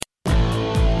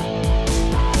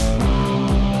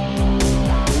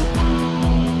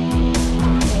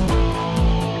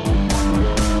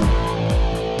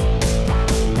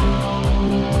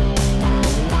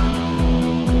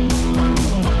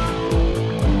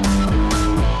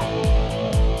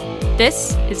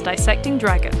This is Dissecting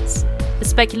Dragons, a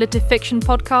speculative fiction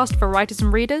podcast for writers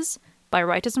and readers by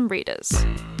writers and readers.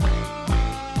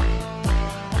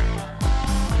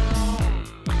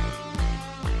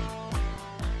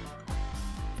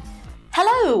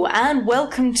 Hello and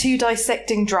welcome to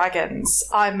Dissecting Dragons.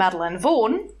 I'm Madeline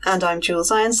Vaughan. And I'm Jules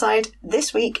Ironside.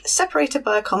 This week, separated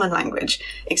by a common language,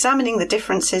 examining the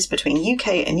differences between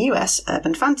UK and US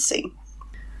urban fantasy.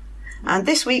 And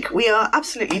this week we are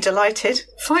absolutely delighted,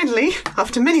 finally,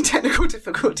 after many technical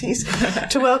difficulties,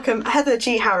 to welcome Heather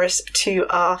G. Harris to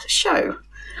our show.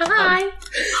 Hi.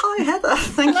 Hi, Heather.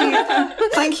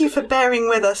 Thank you for bearing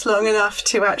with us long enough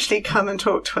to actually come and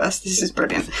talk to us. This is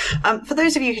brilliant. For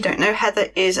those of you who don't know, Heather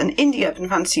is an indie urban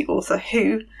fantasy author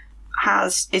who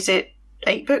has, is it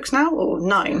 8 books now or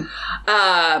 9?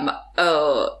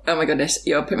 Oh my goodness,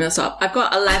 you're putting me on the spot. I've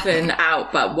got 11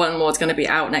 out, but one more is going to be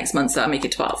out next month, so I'll make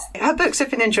it 12. Her books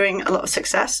have been enjoying a lot of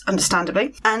success,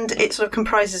 understandably, and it sort of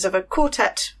comprises of a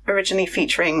quartet originally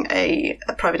featuring a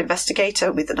private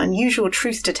investigator with an unusual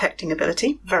truth-detecting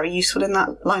ability, very useful in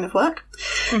that line of work,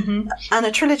 and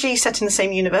a trilogy set in the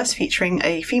same universe featuring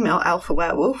a female alpha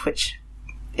werewolf, which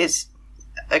is...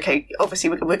 Okay, obviously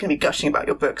we're going to be gushing about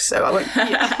your books, so I won't.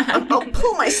 I'll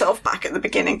pull myself back at the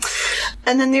beginning.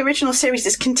 And then the original series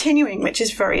is continuing, which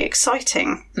is very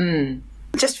exciting.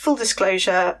 Just full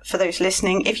disclosure for those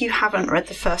listening, if you haven't read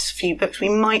the first few books, we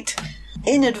might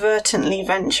inadvertently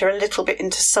venture a little bit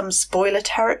into some spoiler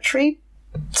territory,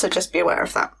 so just be aware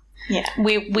of that. Yeah,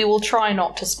 we will try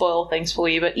not to spoil things for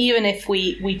you, but even if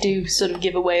we do sort of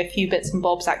give away a few bits and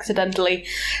bobs accidentally,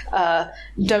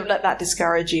 don't let that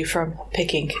discourage you from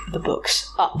picking the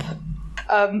books up.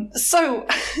 So,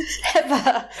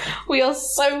 Heather, we are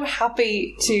so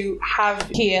happy to have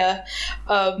here.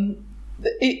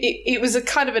 It was a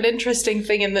kind of an interesting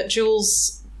thing in that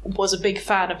Jules was a big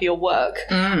fan of your work,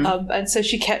 and so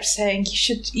she kept saying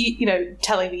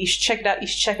telling me you should check it out, you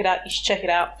should check it out, you should check it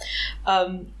out,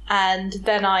 and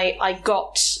then I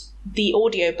got the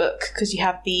audiobook because you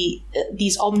have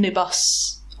these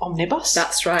omnibus.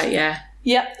 That's right, yeah.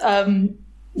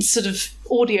 Sort of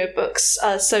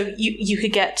audiobooks, so you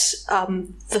could get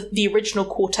the original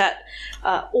quartet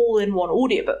all in one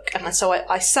audiobook, and so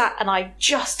I sat and I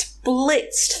just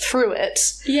blitzed through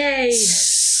it. Yay!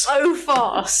 So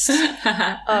fast.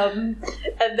 And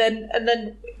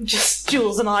then just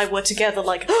Jules and I were together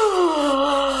like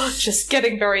just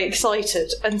getting very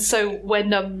excited. And so when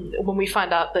we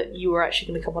found out that you were actually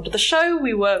going to come onto the show,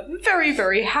 we were very,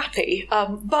 very happy.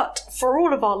 But for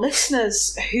all of our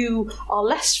listeners who are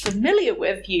less familiar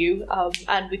with you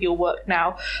and with your work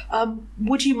now,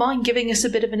 would you mind giving us a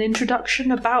bit of an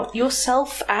introduction about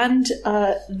yourself and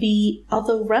the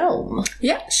Other Realm?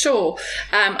 Yeah, sure.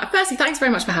 Firstly, thanks very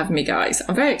much for having me, guys.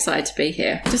 I'm very excited to be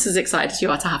here. Just as excited as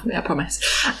you are to have me, I promise.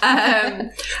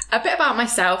 A bit about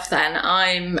myself then.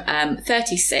 I'm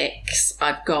 36.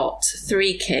 I've got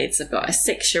 3 kids. I've got a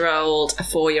 6-year-old, a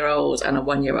 4-year-old and a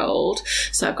 1-year-old.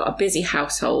 So I've got a busy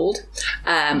household.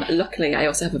 Luckily, I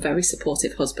also have a very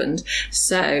supportive husband.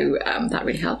 So that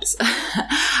really helps.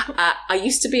 I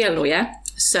used to be a lawyer.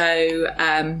 So...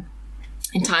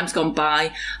 in times gone by,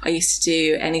 I used to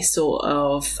do any sort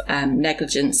of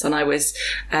negligence, and I was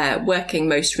working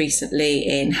most recently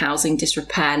in housing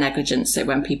disrepair negligence. So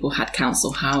when people had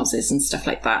council houses and stuff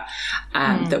like that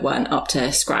that weren't up to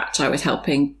scratch, I was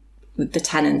helping the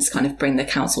tenants kind of bring the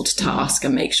council to task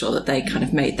and make sure that they kind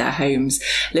of made their homes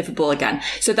livable again.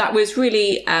 So that was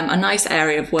really a nice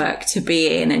area of work to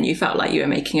be in, and you felt like you were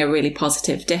making a really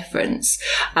positive difference.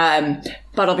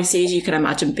 But obviously, as you can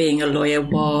imagine, being a lawyer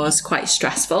was quite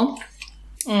stressful.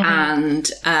 And,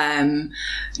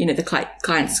 the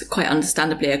clients quite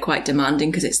understandably are quite demanding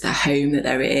because it's their home that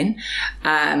they're in.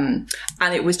 And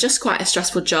it was just quite a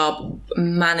stressful job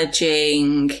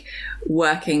managing,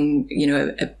 working,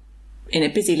 in a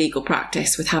busy legal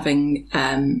practice with having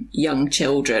young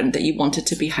children that you wanted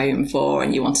to be home for,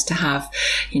 and you wanted to have,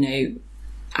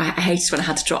 I hated when I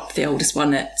had to drop the oldest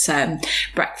one at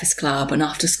breakfast club and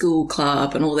after school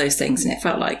club and all those things, and it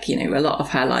felt like, a lot of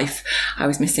her life I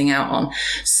was missing out on.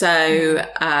 So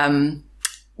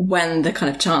when the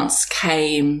kind of chance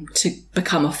came to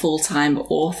become a full-time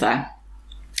author,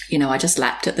 I just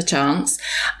leapt at the chance,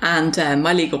 and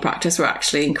my legal practice were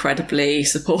actually incredibly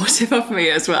supportive of me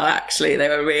as well. Actually, they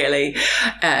were really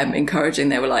encouraging.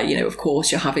 They were like, of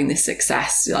course you're having this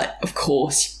success. Like, of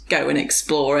course, go and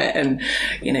explore it and,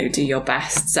 do your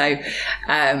best. So,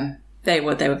 they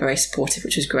were very supportive,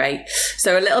 which was great.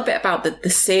 So a little bit about the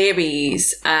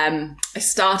series. I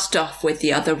started off with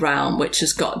The Other Realm, which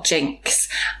has got Jinx,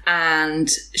 and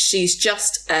she's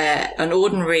just an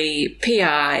ordinary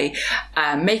PI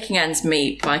making ends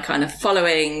meet by kind of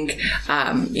following,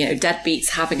 deadbeats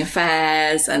having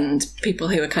affairs and people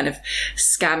who are kind of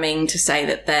scamming to say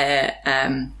that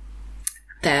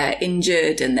they're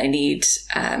injured and they need,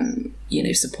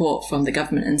 support from the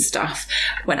government and stuff,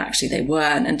 when actually they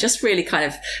weren't, and just really kind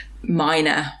of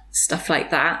minor stuff like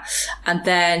that. And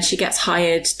then she gets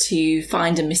hired to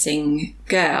find a missing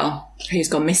girl who's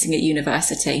gone missing at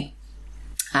university.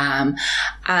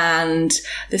 And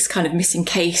this kind of missing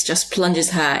case just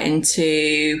plunges her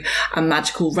into a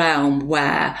magical realm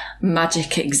where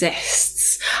magic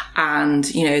exists, and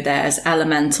there's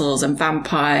elementals and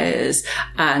vampires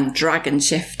and dragon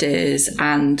shifters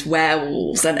and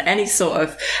werewolves and any sort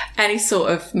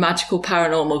of magical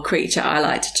paranormal creature. I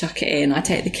like to chuck it in. I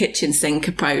take the kitchen sink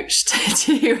approach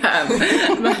to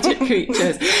magic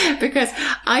creatures, because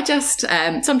I just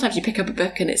sometimes you pick up a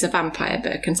book and it's a vampire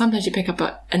book, and sometimes you pick up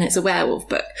and it's a werewolf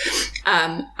book.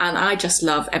 And I just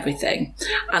love everything.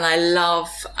 And I love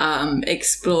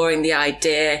exploring the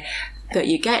idea that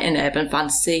you get in urban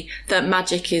fantasy, that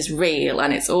magic is real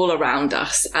and it's all around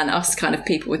us, and us kind of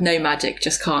people with no magic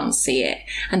just can't see it.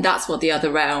 And that's what The Other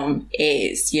Realm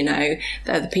is, they're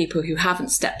the people who haven't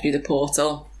stepped through the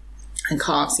portal and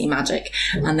can't see magic.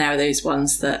 And there are those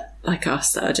ones that, like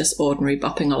us, that are just ordinary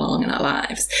bopping along in our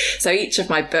lives. So each of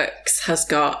my books has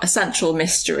got a central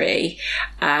mystery,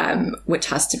 which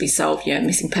has to be solved,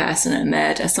 missing person and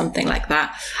murder, something like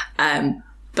that.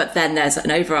 But then there's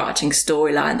an overarching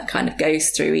storyline that kind of goes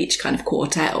through each kind of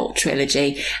quartet or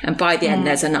trilogy. And by the end,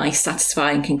 there's a nice,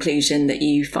 satisfying conclusion that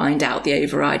you find out the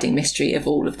overriding mystery of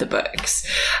all of the books.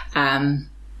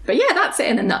 But yeah, that's it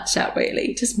in a nutshell,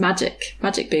 really. Just magic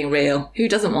being real. Who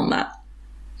doesn't want that?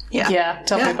 Yeah,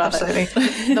 tell me about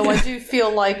it. No, I do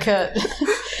feel like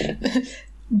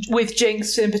with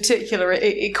Jinx in particular,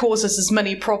 it causes as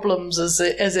many problems as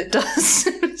it does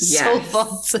solve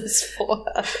answers for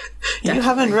her. You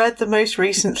haven't read the most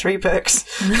recent 3 books.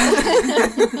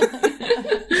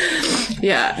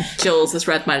 Yeah, Jules has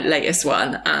read my latest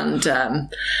one, and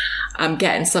I'm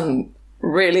getting some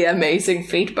really amazing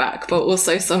feedback, but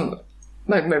also some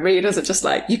my readers are just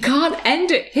like, you can't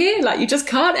end it here, like you just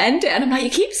can't end it. And I'm like, you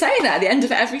keep saying that at the end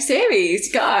of every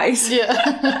series, guys. Yeah.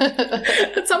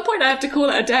 At some point I have to call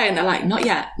it a day, and they're like, not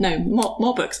yet, no,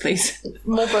 more books please.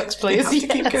 More books please. You have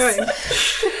to keep going.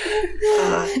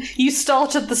 You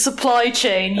started the supply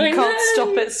chain, you can't stop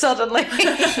it suddenly.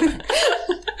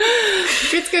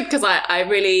 It's good because I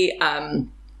really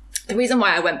the reason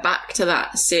why I went back to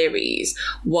that series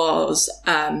was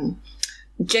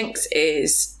Jinx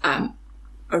is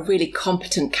a really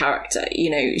competent character.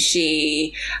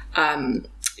 She's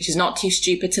not too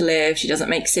stupid to live. She doesn't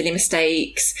make silly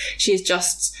mistakes. She's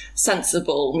just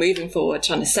sensible, moving forward,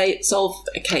 trying to solve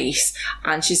a case,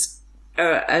 and she's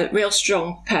a real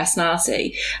strong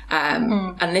personality.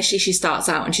 Initially she starts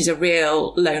out and she's a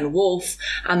real lone wolf,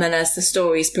 and then as the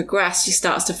stories progress, she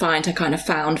starts to find her kind of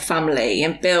found family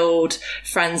and build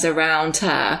friends around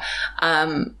her.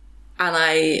 And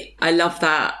I love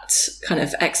that kind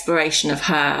of exploration of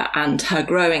her and her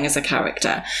growing as a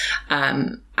character.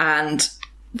 And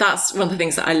that's one of the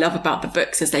things that I love about the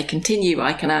books. As they continue,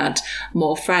 I can add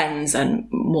more friends and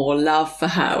more love for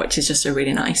her, which is just a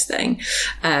really nice thing.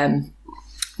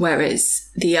 Whereas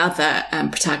the other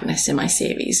protagonist in my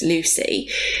series, Lucy,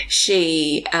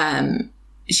 she's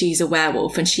a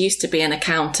werewolf, and she used to be an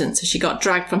accountant, so she got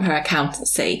dragged from her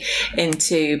accountancy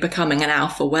into becoming an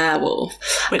alpha werewolf.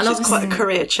 Which is quite a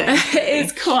career change. It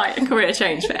is quite a career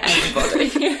change for anybody.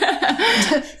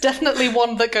 Definitely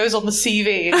one that goes on the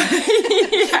CV.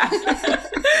 Yeah.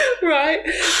 Right.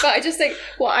 But I just think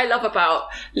what I love about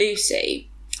Lucy,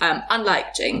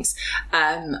 unlike Jinx,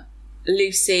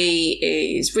 Lucy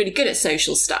is really good at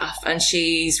social stuff, and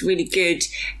she's really good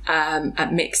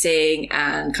at mixing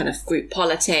and kind of group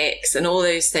politics and all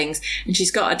those things. And she's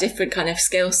got a different kind of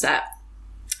skill set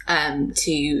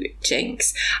to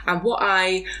Jinx. And what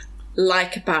I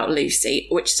like about Lucy,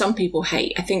 which some people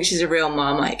hate, I think she's a real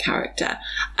Marmite character.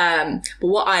 But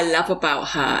what I love about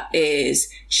her is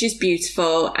she's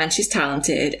beautiful and she's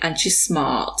talented and she's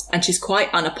smart and she's quite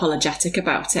unapologetic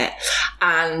about it.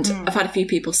 And I've had a few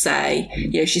people say,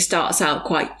 she starts out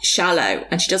quite shallow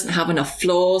and she doesn't have enough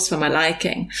flaws for my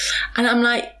liking. And I'm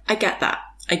like, I get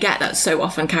that. So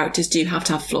often characters do have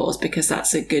to have flaws because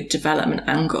that's a good development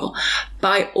angle. But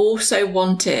I also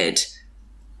wanted,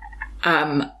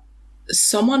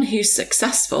 someone who's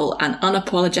successful and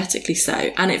unapologetically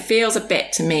so. And it feels a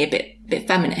bit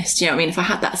feminist. You know what I mean? If I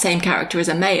had that same character as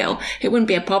a male, it wouldn't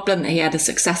be a problem that he had a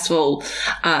successful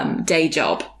day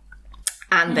job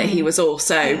and that he was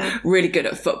also really good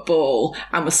at football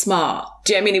and was smart.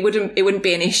 Do you know what I mean? It wouldn't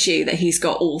be an issue that he's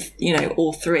got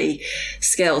all three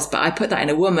skills. But I put that in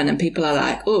a woman and people are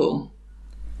like, oh.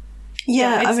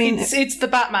 Yeah, I mean... It's the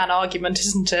Batman argument,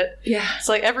 isn't it? Yeah. It's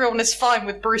like everyone is fine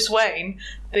with Bruce Wayne,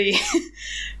 the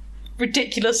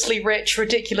ridiculously rich,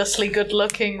 ridiculously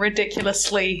good-looking,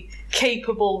 ridiculously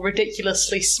capable,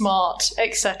 ridiculously smart,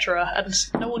 etc. And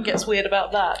no one gets weird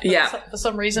about that. But for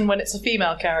some reason, when it's a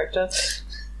female character...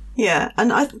 Yeah,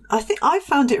 and I think I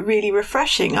found it really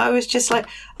refreshing. I was just like,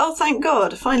 oh, thank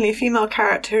God, finally a female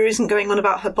character who isn't going on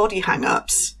about her body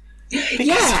hang-ups. Because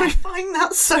I find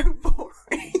that so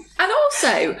boring. And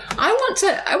also,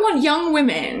 I want young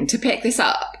women to pick this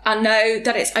up and know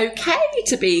that it's okay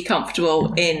to be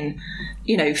comfortable in,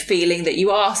 feeling that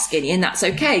you are skinny, and that's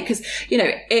okay. Because,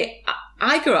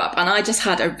 I grew up and I just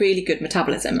had a really good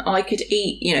metabolism. I could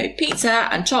eat, pizza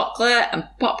and chocolate and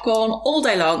popcorn all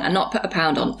day long and not put a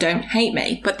pound on. Don't hate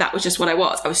me, but that was just what I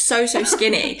was. I was so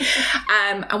skinny.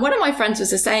 And one of my friends was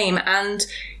the same, and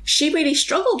she really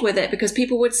struggled with it because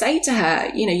people would say to her,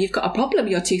 you've got a problem,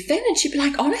 you're too thin. And she'd be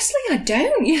like, honestly, I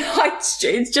don't, it's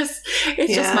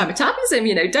just my metabolism,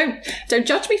 don't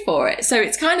judge me for it. So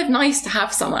it's kind of nice to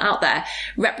have someone out there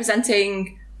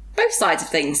representing both sides of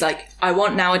things. Like, I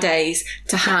want nowadays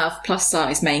to have plus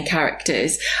size main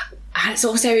characters, and it's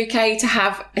also okay to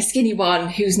have a skinny one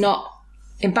who's not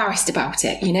embarrassed about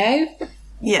it,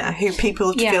 Yeah, who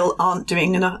people feel aren't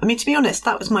doing enough. I mean, to be honest,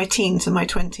 that was my teens and my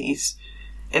 20s.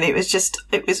 And it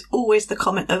was always the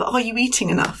comment of, are you eating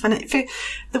enough? And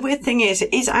the weird thing is,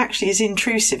 it is actually as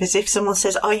intrusive as if someone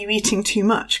says, are you eating too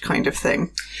much, kind of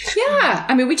thing. Yeah.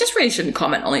 I mean, we just really shouldn't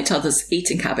comment on each other's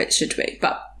eating habits, should we?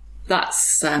 But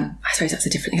that's, I suppose that's a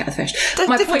different kettle of fish.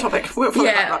 Different topic. We'll follow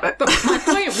that rabbit. But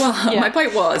my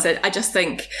point was, I just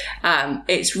think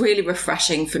it's really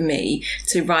refreshing for me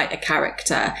to write a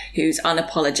character who's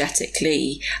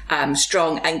unapologetically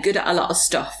strong and good at a lot of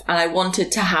stuff. And I wanted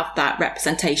to have that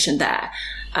representation there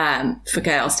for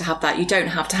girls to have that. You don't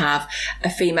have to have a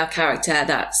female character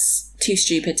that's too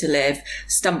stupid to live,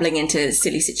 stumbling into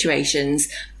silly situations,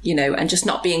 and just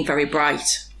not being very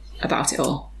bright about it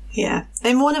all. Yeah.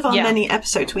 In one of our many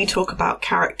episodes, we talk about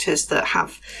characters that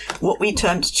have what we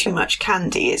termed too much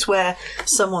candy. It's where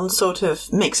someone sort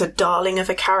of makes a darling of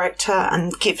a character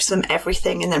and gives them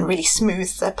everything and then really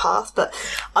smooths their path. But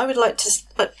I would like to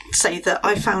say that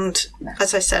I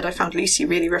found Lucy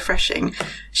really refreshing.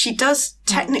 She does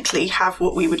technically have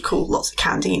what we would call lots of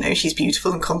candy. She's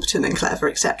beautiful and competent and clever,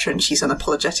 etc. And she's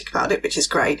unapologetic about it, which is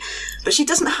great. But she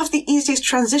doesn't have the easiest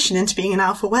transition into being an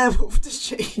alpha werewolf, does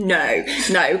she? No.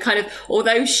 Kind of,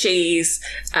 although she's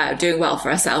doing well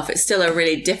for herself, it's still a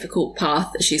really difficult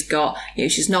path that she's got.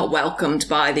 She's not welcomed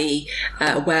by the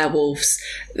werewolves.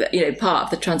 Part of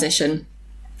the transition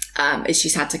is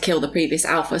she's had to kill the previous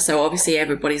alpha. So obviously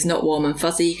everybody's not warm and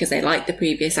fuzzy because they like the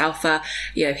previous alpha.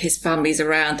 His family's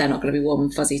around, they're not going to be warm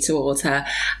and fuzzy towards her.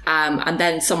 And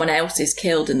then someone else is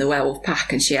killed in the werewolf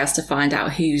pack and she has to find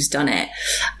out who's done it.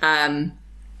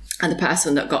 And the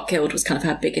person that got killed was kind of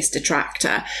her biggest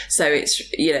detractor. So it's,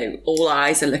 all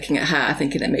eyes are looking at her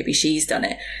thinking that maybe she's done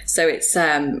it. So it's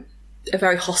a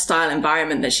very hostile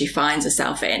environment that she finds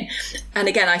herself in. And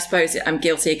again, I suppose I'm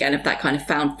guilty again of that kind of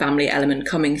found family element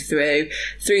coming through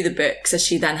the books as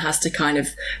she then has to kind of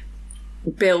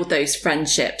build those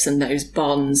friendships and those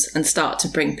bonds and start to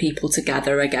bring people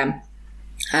together again.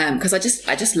 Because I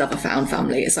just love a found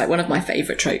family. It's like one of my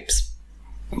favourite tropes.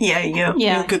 Yeah,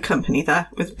 you're good company there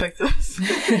with both of us.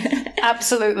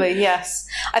 Absolutely, yes.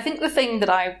 I think the thing that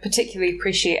I particularly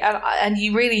appreciate, and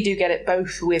you really do get it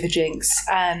both with Jinx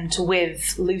and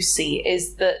with Lucy,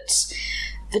 is that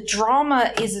the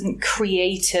drama isn't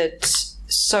created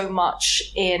so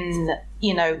much in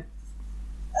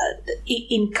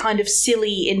kind of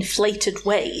silly, inflated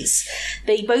ways.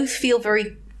 They both feel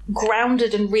very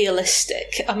grounded and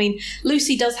realistic. I mean,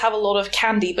 Lucy does have a lot of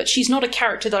candy, but she's not a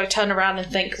character that I turn around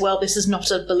and think, well, this is not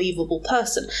a believable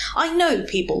person. I know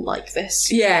people like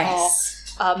this.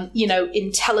 Yes. Who are,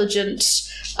 intelligent,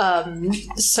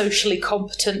 socially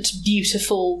competent,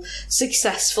 beautiful,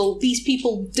 successful. These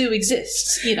people do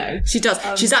exist, She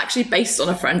does. She's actually based on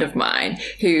a friend of mine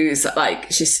who's like,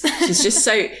 she's just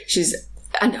so, she's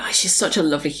such a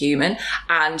lovely human,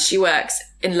 and she works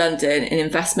in London in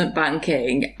investment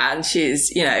banking, and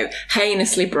she's,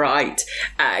 heinously bright,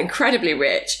 incredibly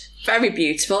rich, very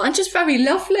beautiful and just very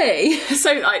lovely.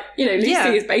 So, like, you know,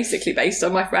 Lucy is basically based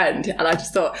on my friend, and I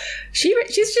just thought she's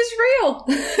just real.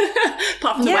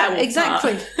 Apart from the werewolf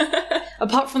exactly.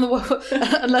 Apart from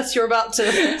the unless you're about to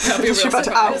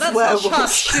out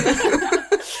werewolves.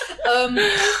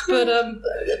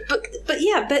 But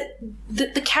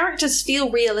the characters feel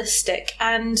realistic,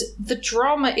 and the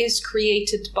drama is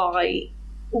created by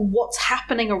what's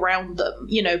happening around them,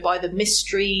 you know, by the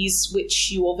mysteries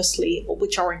which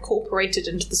are incorporated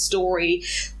into the story,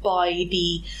 by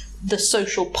the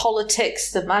social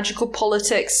politics, the magical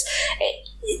politics.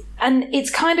 And it's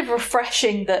kind of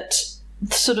refreshing that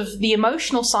sort of the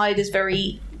emotional side is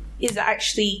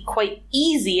actually quite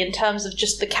easy in terms of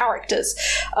just the characters.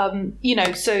 You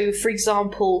know, so for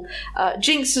example,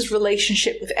 Jinx's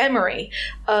relationship with Emery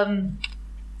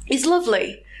is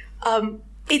lovely.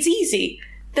 It's easy.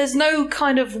 There's no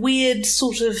kind of weird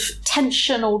sort of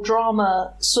tension or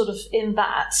drama sort of in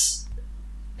that,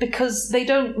 because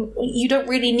you don't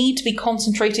really need to be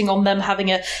concentrating on them having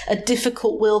a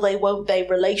difficult will they won't they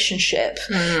relationship.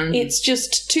 It's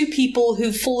just two people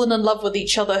who've fallen in love with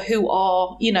each other, who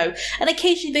are, you know, and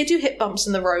occasionally they do hit bumps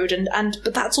in the road,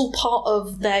 but that's all part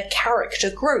of their character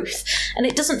growth, and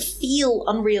it doesn't feel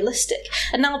unrealistic.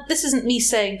 And now this isn't me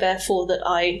saying therefore that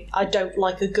I don't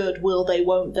like a good will they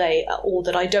won't they, or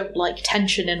that I don't like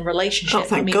tension in relationship. Oh,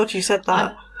 thank God you said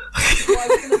that. Well, I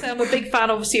was going to say I'm a big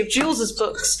fan, obviously, of Jules's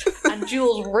books, and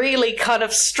Jules really kind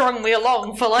of strung me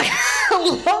along for like a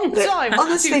long time.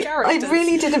 Honestly, I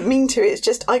really didn't mean to. It's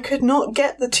just I could not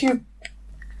get the two.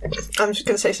 I'm just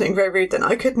going to say something very rude then.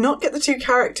 I could not get the two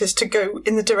characters to go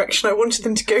in the direction I wanted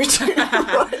them to go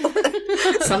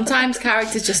to. Sometimes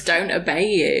characters just don't obey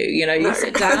you. You know, you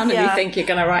sit down and you think you're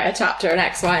going to write a chapter and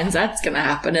X, Y, and Z's going to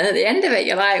happen. And at the end of it,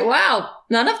 you're like, wow,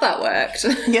 none of that worked.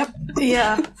 Yep.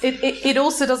 Yeah. It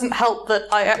also doesn't help that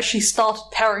I actually started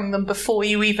pairing them before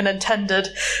you even intended,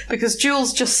 because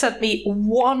Jules just sent me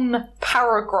one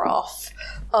paragraph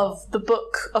of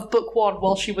book one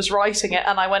while she was writing it,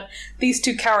 and I went, these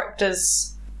two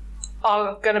characters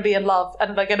are going to be in love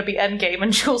and they're going to be endgame,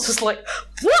 and Jules was like,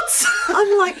 what?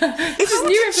 I'm like, this is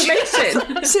new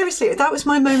information. Seriously, that was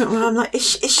my moment where I'm like,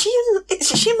 is she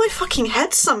in my fucking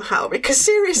head somehow? Because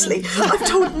seriously, I've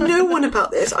told no one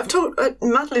about this. I've told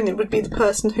Madeline would be the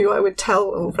person who I would tell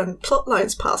or run plot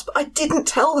lines past, but I didn't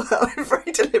tell her. I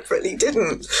very deliberately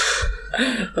didn't.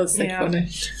 That's so funny.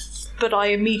 But I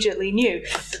immediately knew.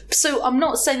 So I'm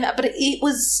not saying that, but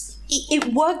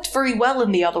it worked very well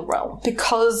in The Other Realm,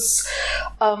 because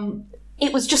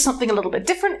it was just something a little bit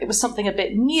different. It was something a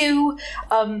bit new.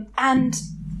 And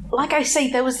like I say,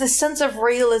 there was this sense of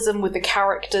realism with the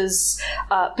characters,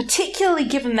 particularly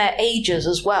given their ages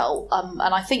as well.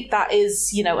 And I think that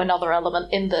is, you know, another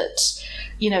element in that,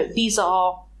 you know, these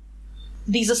are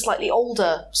slightly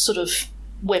older sort of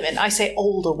women. I say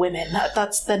older women.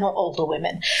 They're not older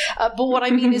women. But what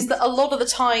I mean is that a lot of the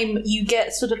time you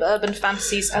get sort of urban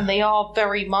fantasies, and they are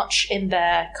very much in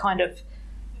their kind of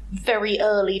very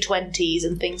early 20s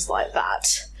and things like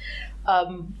that.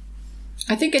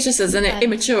 I think it's just as an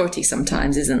immaturity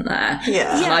sometimes, isn't there?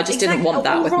 Yeah. And I just didn't want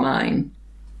that with mine.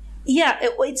 Yeah,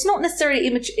 it's not necessarily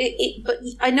immature, but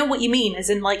I know what you mean,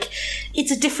 as in, like, it's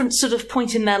a different sort of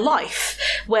point in their life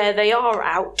where they are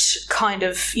out kind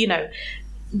of, you know,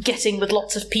 getting with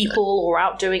lots of people or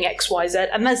out doing X, Y, Z,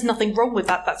 and there's nothing wrong with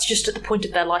that. That's just at the point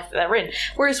of their life that they're in.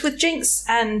 Whereas with Jinx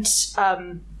and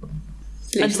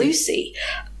Lucy,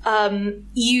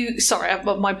 sorry,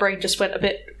 my brain just went a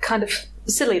bit kind of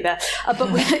silly there.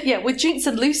 But with Jinx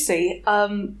and Lucy,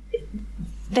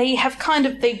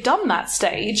 they've done that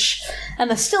stage and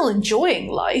they're still enjoying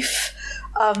life.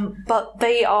 But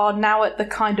they are now at the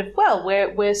kind of, well,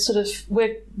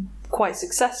 we're quite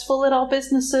successful in our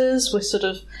businesses. We're sort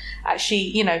of actually,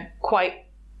 you know, quite,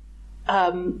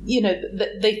 you know,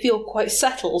 they feel quite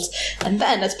settled. And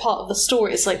then as part of the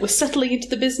story, it's like, we're settling into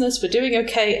the business, we're doing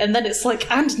okay. And then it's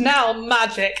like, and now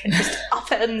magic, and just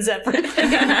upends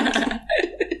everything.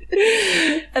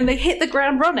 And they hit the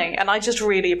ground running. And I just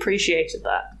really appreciated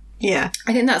that. Yeah.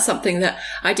 I think that's something that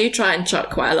I do try and chuck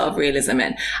quite a lot of realism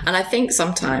in. And I think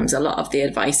sometimes a lot of the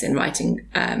advice in writing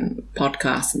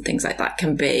podcasts and things like that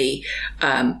can be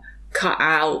cut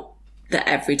out the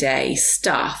everyday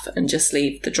stuff and just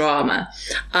leave the drama.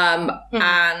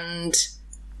 And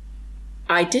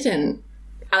I didn't.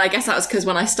 And I guess that was because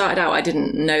when I started out, I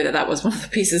didn't know that was one of the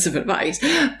pieces of advice.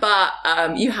 But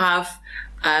you have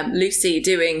Lucy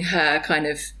doing her kind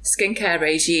of skincare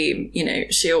regime. You know,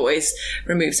 she always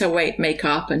removes her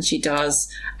makeup, and she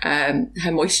does her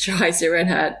moisturizer and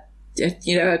her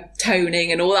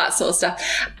toning and all that sort of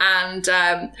stuff. And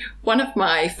one of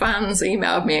my fans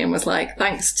emailed me and was like,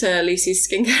 thanks to Lucy's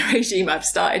skincare regime, I've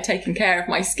started taking care of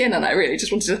my skin, and I really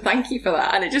just wanted to thank you for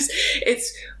that. And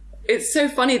it's so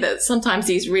funny that sometimes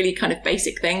these really kind of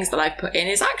basic things that I've put in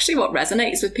is actually what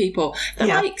resonates with people. They're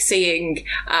like seeing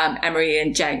Emery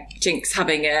and Jinx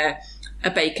having a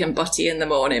bacon butty in the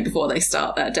morning before they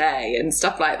start their day and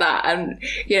stuff like that. And,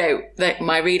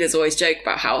 my readers always joke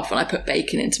about how often I put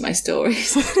bacon into my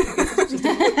stories.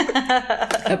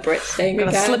 A Brit thing. I'm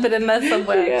going to slip it in there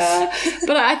somewhere. Yeah.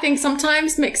 But I think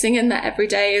sometimes mixing in that every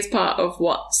day is part of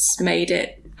what's made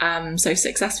it so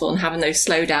successful, and having those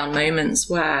slow down moments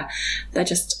where they're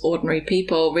just ordinary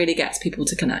people really gets people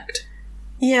to connect.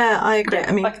 Yeah, I agree.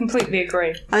 Yeah, I completely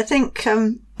agree. I think,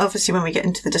 obviously when we get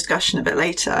into the discussion a bit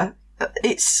later,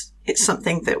 it's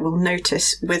something that we'll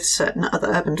notice with certain other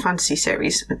urban fantasy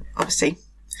series. Obviously,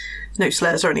 no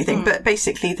slurs or anything, but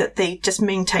basically that they just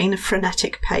maintain a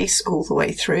frenetic pace all the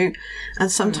way through.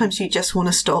 And sometimes you just want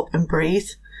to stop and breathe.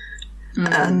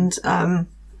 And,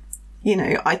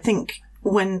 I think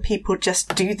when people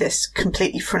just do this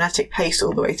completely frenetic pace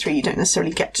all the way through, you don't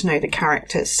necessarily get to know the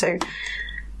characters. So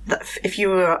that if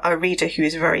you're a reader who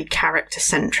is very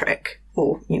character-centric,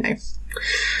 or,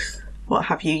 what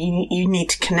have you, you need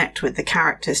to connect with the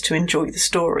characters to enjoy the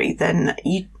story, then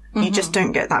you just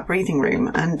don't get that breathing room.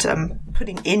 And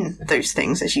putting in those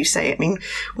things, as you say, I mean,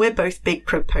 we're both big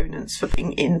proponents for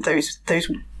putting in those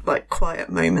like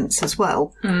quiet moments as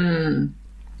well.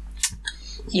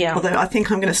 Yeah. Although I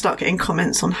think I'm going to start getting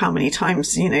comments on how many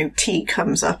times, tea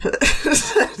comes up at a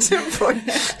certain point.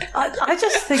 I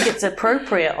just think it's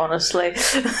appropriate, honestly.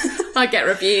 I get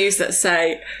reviews that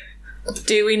say,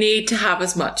 do we need to have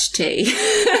as much tea?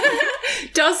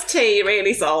 Does tea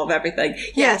really solve everything?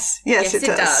 Yes, it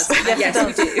does. Yes,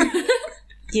 we do.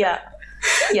 Yeah.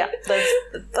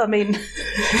 I mean,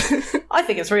 I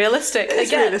think it's realistic.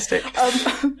 It's realistic.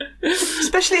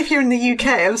 Especially if you're in the UK,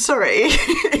 I'm sorry.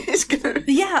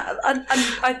 Yeah, and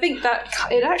I think that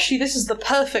this is the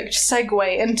perfect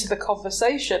segue into the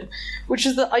conversation, which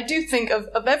is that I do think of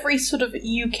every sort of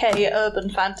UK urban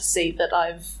fantasy that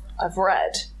I've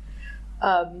read,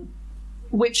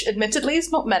 which admittedly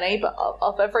is not many, but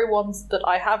of every one that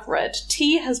I have read,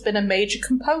 tea has been a major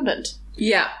component.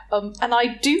 Yeah. And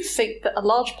I do think that a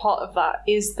large part of that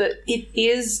is that it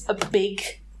is a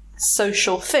big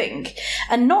social thing,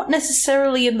 and not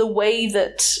necessarily in the way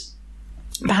that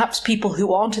perhaps people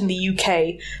who aren't in the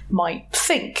UK might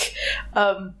think.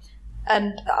 And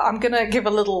I'm going to give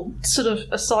a little sort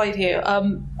of aside here.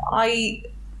 I'm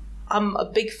a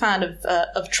big fan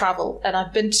of travel, and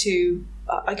I've been to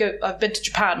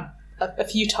Japan a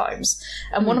few times,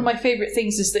 and one of my favorite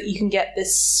things is that you can get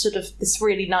this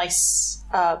really nice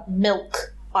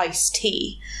milk iced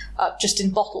tea just in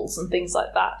bottles and things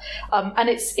like that, and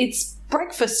it's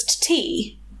breakfast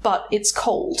tea, but it's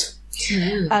cold.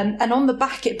 And on the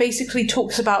back it basically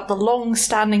talks about the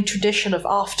long-standing tradition of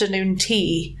afternoon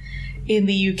tea in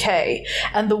the UK,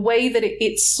 and the way that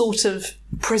it's sort of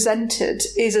presented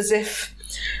is as if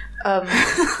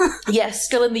yes,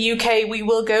 still in the UK we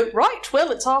will go, right,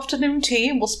 well, it's afternoon tea,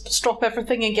 and we'll stop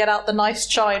everything and get out the nice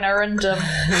china and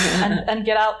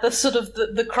get out the sort of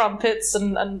the crumpets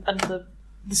and the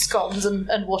scones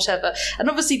and whatever. And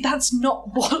obviously that's not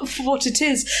what it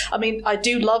is. I mean, I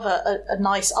do love a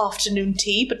nice afternoon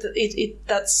tea, but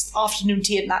that's afternoon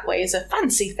tea in that way is a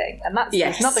fancy thing, and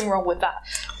there's nothing wrong with that.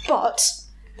 But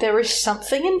there is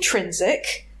something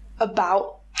intrinsic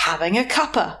about having a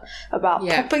cuppa, about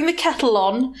popping the kettle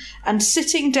on and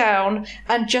sitting down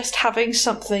and just having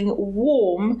something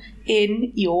warm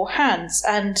in your hands.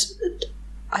 And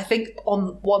I think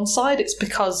on one side it's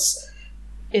because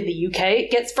in the UK it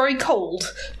gets very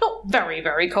cold. Not very,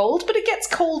 very cold, but it gets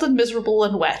cold and miserable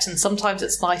and wet, and sometimes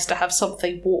it's nice to have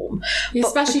something warm.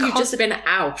 Especially if you've just been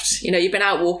out, you've been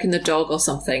out walking the dog or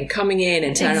something, coming in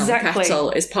and turning on the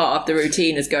kettle is part of the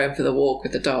routine, is going for the walk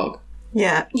with the dog.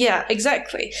 Yeah,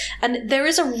 exactly. And there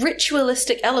is a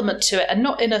ritualistic element to it, and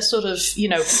not in a sort of,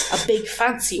 a big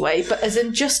fancy way, but as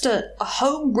in just a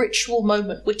home ritual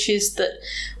moment, which is that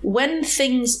when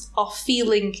things are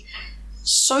feeling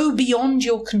so beyond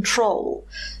your control,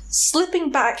 slipping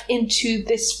back into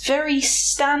this very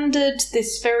standard,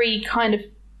 this very kind of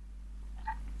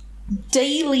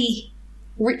daily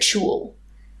ritual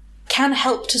can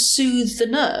help to soothe the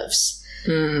nerves.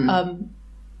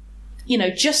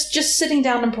 Just sitting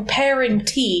down and preparing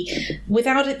tea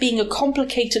without it being a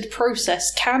complicated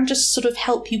process can just sort of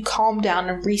help you calm down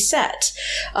and reset.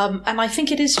 And I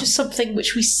think it is just something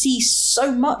which we see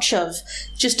so much of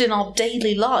just in our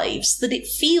daily lives that it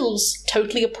feels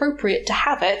totally appropriate to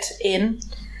have it in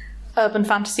urban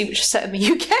fantasy which is set in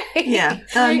the UK. Yeah.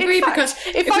 I agree, In fact, because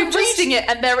if I'm reading it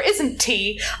and there isn't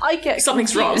tea, I get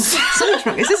something's wrong. Something's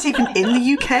wrong. Is this even in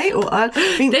the UK? Or I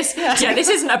mean, This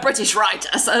isn't a British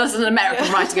writer, so that's an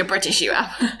American writing a British you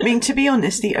have. I mean, to be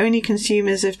honest, the only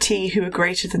consumers of tea who are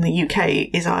greater than the UK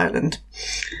is Ireland.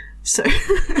 So,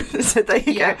 so there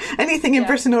you go. Anything in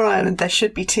Britain or Ireland, there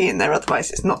should be tea in there. Otherwise,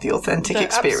 it's not the authentic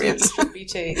experience. Absolutely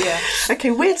should be tea, yeah.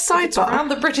 Okay, weird sidebar. Around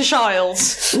the British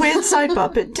Isles. Weird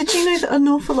sidebar, but did you know that an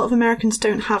awful lot of Americans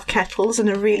don't have kettles and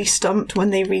are really stumped when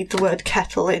they read the word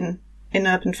kettle in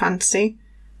urban fantasy?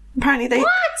 Apparently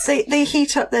they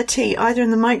heat up their tea either in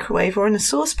the microwave or in a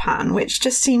saucepan, which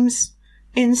just seems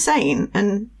insane.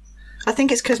 And I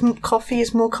think it's because coffee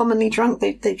is more commonly drunk.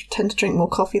 They tend to drink more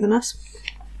coffee than us.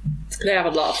 They have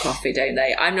a lot of coffee, don't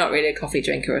they? I'm not really a coffee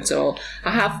drinker at all. I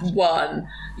have one,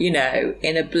 in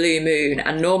a blue moon,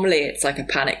 and normally it's like a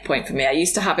panic point for me. I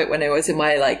used to have it when I was in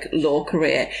my law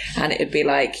career, and it'd be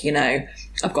like,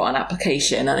 I've got an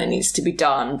application and it needs to be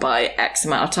done by X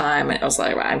amount of time, and I was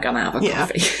like, right, I'm gonna have a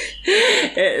coffee.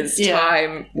 It's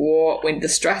time. When the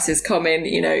stress is coming,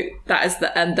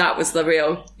 that was the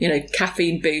real,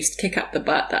 caffeine boost, kick up the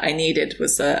butt that I needed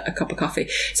was a cup of coffee.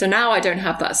 So now I don't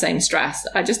have that same stress.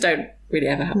 I just don't really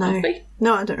ever have coffee.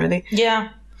 No, I don't really. Yeah.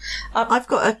 I've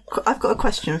got a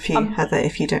question for you, Heather,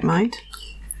 if you don't mind.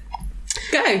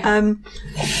 Go.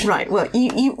 Right. Well,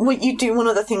 you do one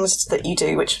of the things that you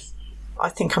do, which I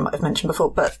think I might have mentioned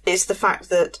before, but is the fact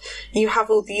that you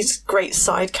have all these great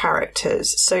side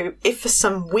characters. So if for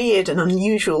some weird and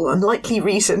unusual, unlikely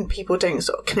reason people don't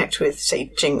sort of connect with,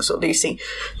 say, Jinx or Lucy,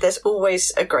 there's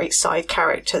always a great side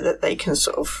character that they can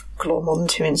sort of glom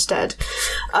onto instead.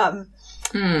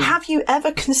 Have you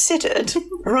ever considered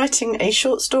writing a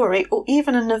short story or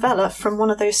even a novella from one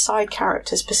of those side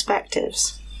characters'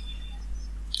 perspectives?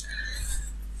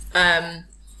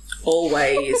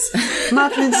 Always.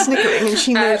 Madeline's sniggering and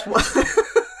she knows what.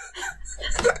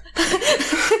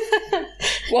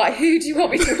 Why? Who do you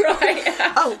want me to write?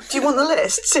 Oh, do you want the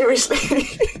list? Seriously?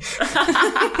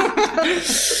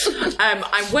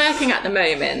 I'm working at the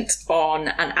moment on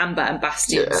an Amber and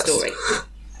Bastian story.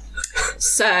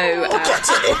 So,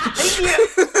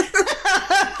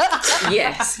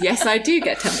 yes, I do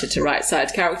get tempted to write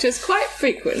side characters quite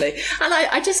frequently, and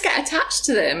I just get attached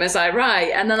to them as I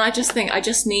write, and then I just think I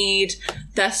just need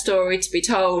their story to be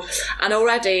told. And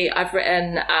already I've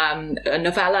written a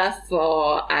novella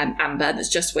for Amber that's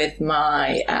just with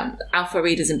my alpha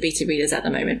readers and beta readers at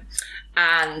the moment,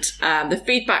 and the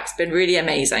feedback's been really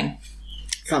amazing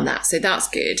from that, so that's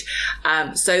good.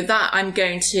 So that I'm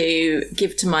going to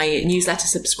give to my newsletter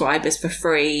subscribers for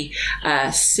free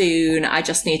soon. I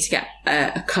just need to get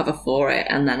a cover for it,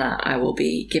 and then I will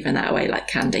be giving that away like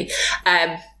candy.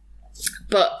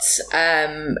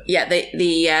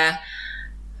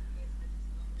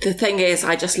 The thing is,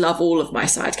 I just love all of my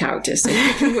side characters, so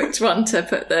picking which one to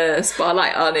put the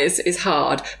spotlight on is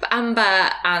hard. But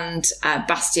Amber and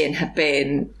Bastian have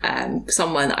been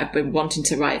someone that I've been wanting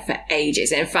to write for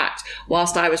ages. In fact,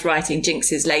 whilst I was writing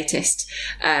Jinx's latest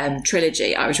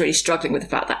trilogy, I was really struggling with the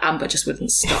fact that Amber just wouldn't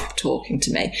stop talking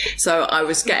to me. So I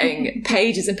was getting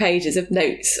pages and pages of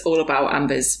notes all about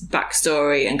Amber's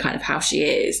backstory and kind of how she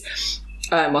is,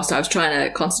 whilst I was trying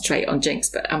to concentrate on Jinx,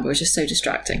 but Amber was just so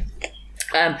distracting.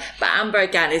 But Amber,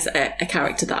 again, is a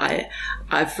character that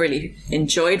I've really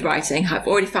enjoyed writing. I've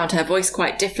already found her voice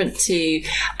quite different to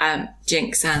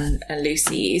Jinx and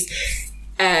Lucy's.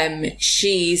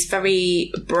 She's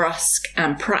very brusque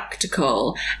and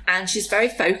practical, and she's very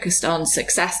focused on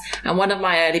success. And one of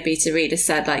my early beta readers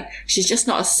said, she's just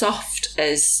not as soft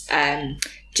as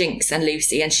Jinx and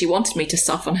Lucy, and she wanted me to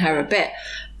soften her a bit.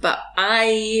 But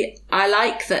I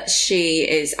like that she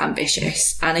is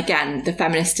ambitious. And again, the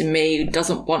feminist in me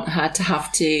doesn't want her to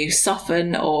have to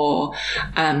soften or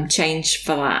change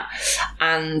for that.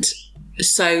 And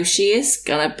so she is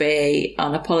going to be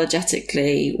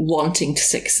unapologetically wanting to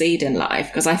succeed in life,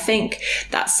 because I think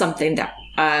that's something that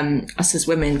us as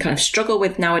women kind of struggle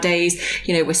with nowadays.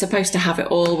 We're supposed to have it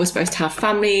all. We're supposed to have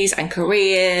families and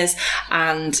careers,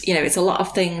 and, it's a lot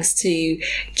of things to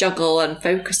juggle and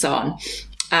focus on.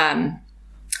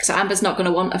 So Amber's not going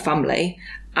to want a family.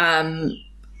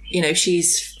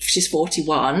 She's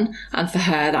 41, and for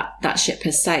her that ship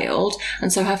has sailed,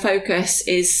 and so her focus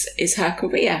is her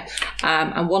career,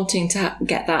 and wanting to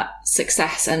get that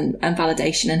success and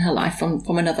validation in her life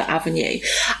from another avenue.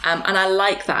 And I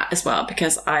like that as well,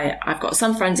 because I've got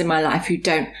some friends in my life who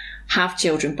don't have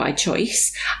children by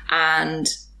choice, and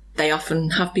they often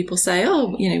have people say,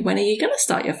 when are you going to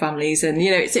start your families? And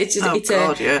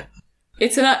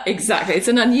It's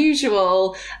an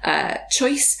unusual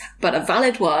choice, but a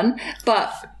valid one.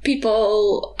 But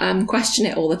people question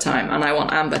it all the time, and I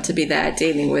want Amber to be there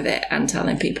dealing with it and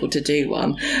telling people to do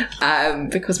one,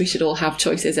 because we should all have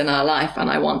choices in our life. And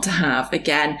I want to have,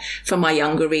 again, for my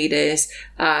younger readers,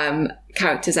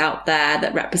 characters out there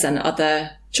that represent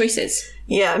other choices.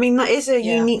 Yeah, I mean, that is a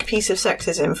unique piece of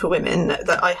sexism for women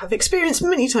that I have experienced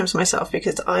many times myself,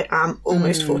 because I am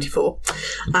almost 44,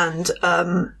 and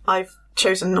I've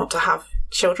chosen not to have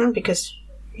children because,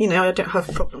 you know, I don't have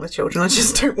a problem with children. I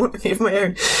just don't want any of my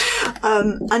own.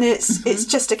 And it's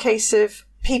just a case of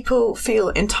people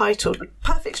feel entitled,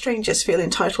 perfect strangers feel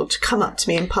entitled to come up to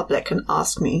me in public and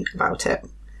ask me about it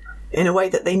in a way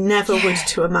that they never would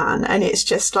to a man. And it's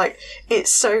just like,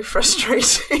 it's so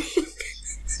frustrating.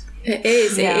 It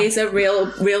is. Yeah. It is a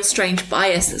real strange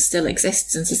bias that still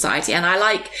exists in society. And I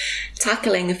like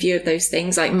tackling a few of those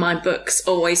things. Like, my books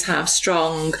always have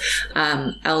strong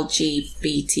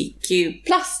LGBTQ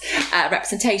plus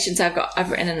representation. So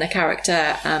I've written in a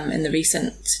character in the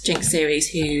recent Jinx series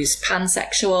who's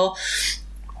pansexual.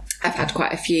 I've had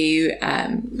quite a few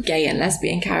gay and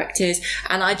lesbian characters.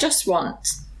 And I just want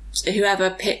whoever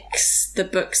picks the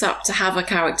books up to have a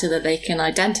character that they can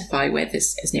identify with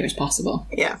as near as possible.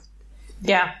 Yeah.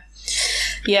 Yeah.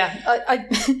 I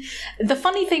the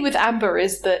funny thing with Amber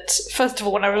is that, first of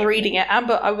all, when I was reading it,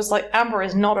 I was like, Amber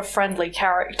is not a friendly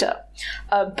character.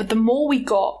 But the more we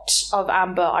got of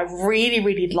Amber, I really,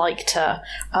 really liked her.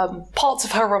 Parts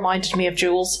of her reminded me of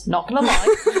Jules, not gonna lie.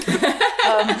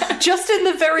 Just in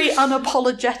the very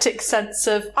unapologetic sense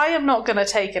of, I am not gonna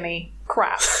take any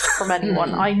crap from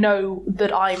anyone. I know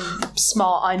that I'm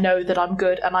smart, I know that I'm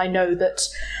good, and I know that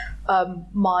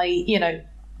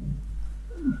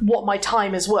what my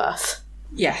time is worth.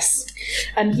 Yes.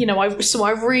 And,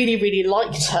 I really, really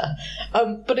liked her.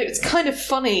 But it's kind of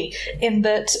funny in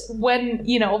that when,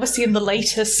 obviously in the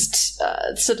latest,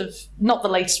 not the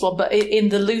latest one, but in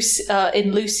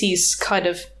Lucy's kind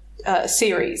of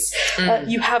series,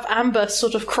 you have Amber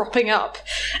sort of cropping up,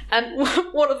 and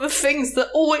one of the things that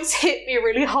always hit me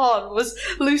really hard was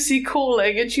Lucy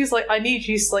calling, and she's like, I need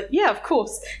you. She's like, yeah, of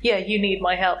course, yeah, you need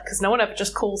my help, because no one ever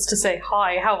just calls to say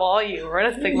hi, how are you, or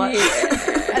anything like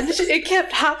that. And it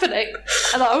kept happening,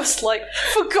 and I was like,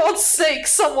 for God's sake,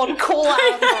 someone call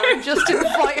Amber and just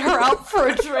invite her out for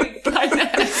a drink.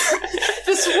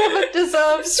 This woman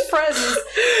deserves friends.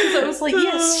 Because I was like,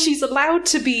 yes, she's allowed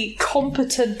to be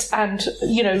competent and,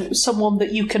 someone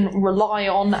that you can rely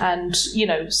on, and,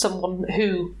 someone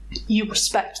who you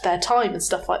respect their time and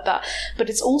stuff like that. But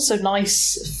it's also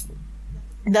nice.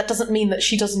 That doesn't mean that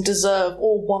she doesn't deserve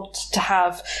or want to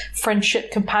have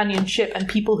friendship, companionship, and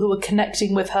people who are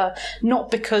connecting with her, not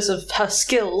because of her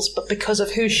skills, but because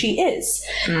of who she is.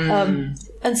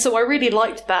 And so I really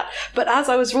liked that. But as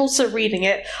I was also reading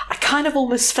it, I kind of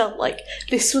almost felt like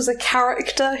this was a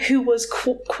character who was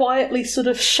quietly sort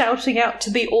of shouting out to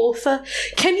the author,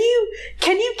 can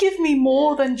you give me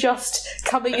more than just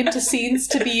coming into scenes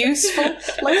to be useful?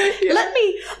 Like,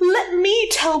 let me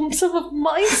tell some of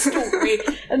my story.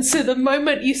 And so the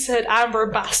moment you said Amber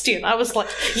and Bastian, I was like,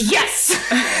 yes!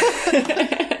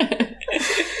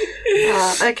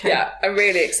 Okay. Yeah, I'm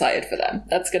really excited for them.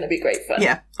 That's going to be great fun.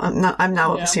 Yeah, I'm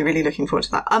now obviously really looking forward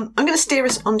to that. I'm going to steer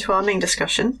us onto our main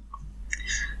discussion.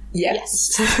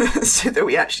 Yes. So that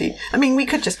we actually, we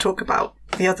could just talk about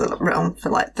the other realm for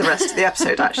like the rest of the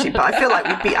episode actually, but I feel like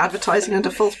we'd be advertising under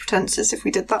false pretenses if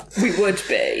we did that. We would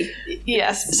be.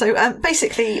 Yes. So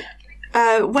basically,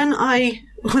 when I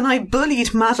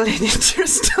bullied Madeline into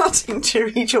starting to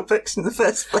read your books in the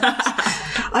first place,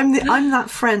 I'm that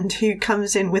friend who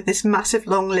comes in with this massive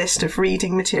long list of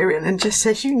reading material and just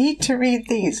says, you need to read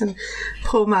these, and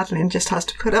poor Madeline just has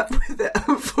to put up with it,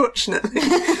 unfortunately.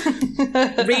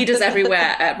 Readers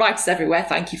everywhere, writers everywhere,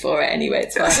 thank you for it anyway,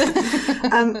 it's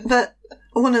fine. But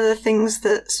one of the things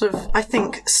that sort of, I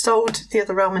think, sold The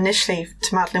Other Realm initially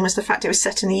to Madeline was the fact it was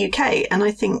set in the UK, and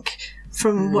I think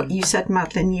from what you said,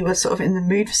 Madeline, you were sort of in the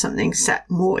mood for something set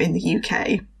more in the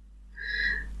UK.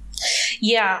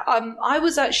 Yeah, I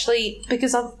was actually,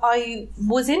 because I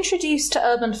was introduced to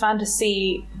urban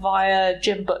fantasy via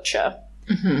Jim Butcher,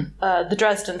 the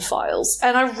Dresden Files,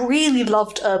 and I really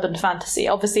loved urban fantasy.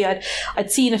 Obviously, I'd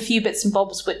seen a few bits and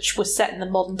bobs which were set in the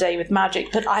modern day with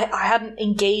magic, but I hadn't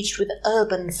engaged with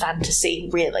urban fantasy,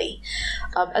 really.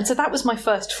 And so that was my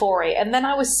first foray, and then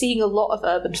I was seeing a lot of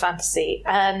urban fantasy,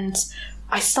 and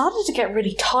I started to get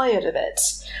really tired of it,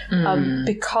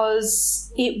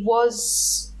 because it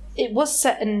was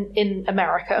set in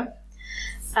America,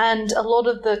 and a lot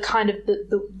of the kind of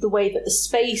the way that the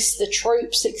space, the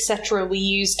tropes, etc. were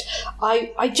used,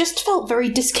 I just felt very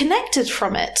disconnected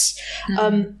from it.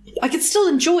 I could still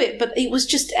enjoy it, but it was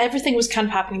just, everything was kind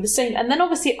of happening the same. And then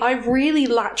obviously I really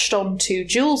latched on to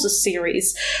Jules'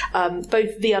 series,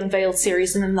 both the Unveiled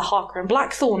series and then the Harker and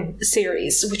Blackthorn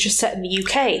series, which is set in the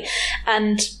UK.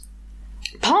 And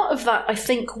part of that, I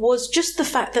think, was just the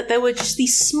fact that there were just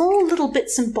these small little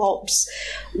bits and bobs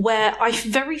where I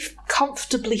very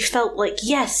comfortably felt like,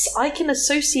 yes, I can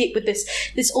associate with this.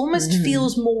 This almost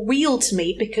feels more real to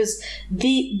me, because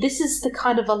this is the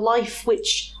kind of a life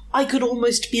which I could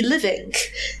almost be living,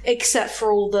 except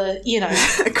for all the,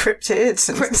 cryptids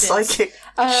and psychic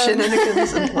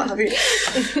shenanigans and what have you.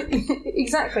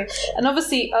 Exactly. And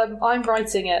obviously, I'm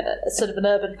writing a sort of an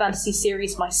urban fantasy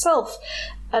series myself,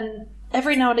 and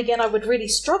every now and again I would really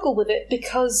struggle with it,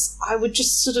 because I would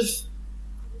just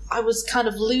I was kind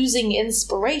of losing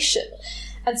inspiration.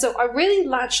 And so I really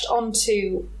latched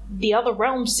onto the Other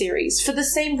Realm series for the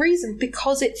same reason,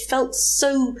 because it felt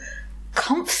so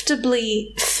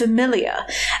comfortably familiar.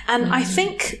 And I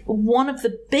think one of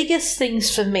the biggest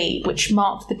things for me which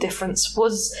marked the difference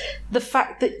was the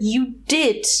fact that you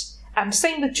did, and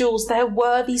same with Jules, there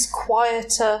were these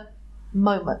quieter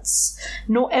moments.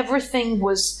 Not everything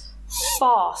was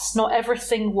fast, not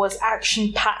everything was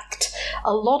action-packed.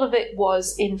 A lot of it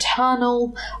was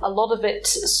internal, a lot of it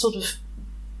sort of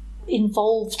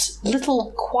involved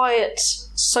little quiet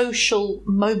social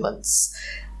moments.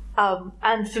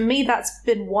 And for me, that's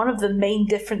been one of the main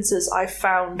differences I've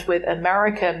found with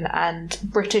American and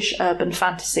British urban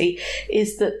fantasy,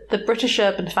 is that the British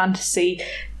urban fantasy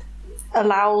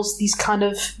allows these kind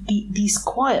of these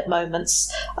quiet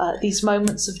moments, these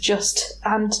moments of just,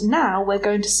 and now we're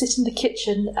going to sit in the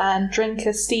kitchen and drink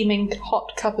a steaming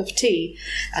hot cup of tea,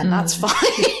 and that's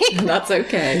fine. That's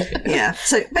okay. Yeah.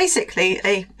 So basically,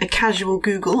 a casual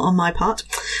Google on my part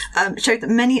showed that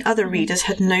many other readers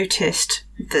had noticed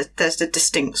that there's a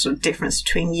distinct sort of difference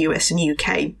between US and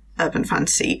UK urban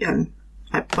fantasy.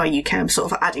 By UK, I'm sort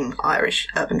of adding Irish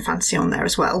urban fantasy on there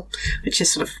as well, which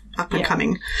is sort of up and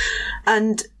coming.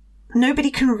 And nobody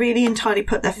can really entirely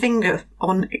put their finger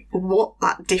on what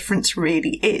that difference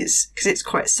really is, because it's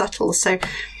quite subtle. So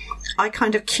I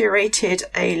kind of curated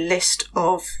a list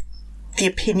of the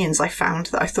opinions I found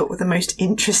that I thought were the most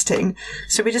interesting.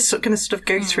 So we're just going to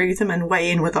go through them and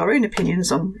weigh in with our own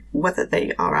opinions on whether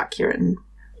they are accurate and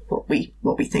what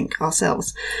we think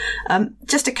ourselves.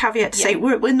 Just a caveat to say,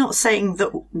 we're not saying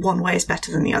that one way is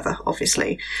better than the other,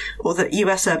 obviously, or that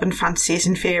US urban fantasy is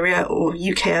inferior or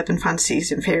UK urban fantasy is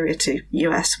inferior to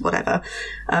US, whatever.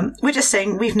 We're just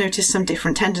saying we've noticed some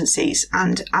different tendencies,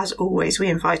 and as always, we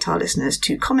invite our listeners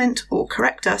to comment or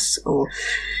correct us or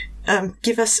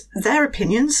give us their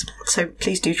opinions. So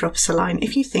please do drop us a line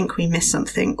if you think we missed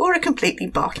something or are completely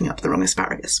barking up the wrong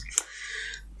asparagus.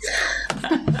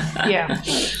 Yeah,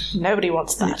 nobody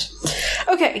wants that.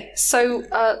 Okay, so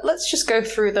let's just go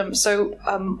through them. So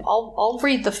I'll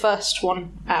read the first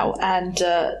one out, and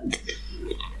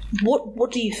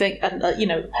what do you think? And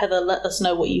Heather, let us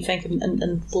know what you think,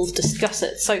 and we'll discuss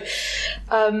it. So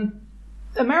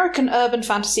American urban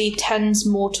fantasy tends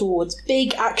more towards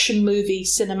big action movie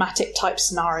cinematic type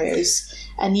scenarios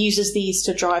and uses these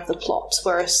to drive the plot,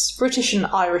 whereas British and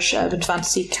Irish urban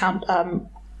fantasy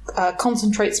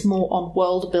concentrates more on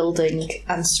world building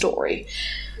and story.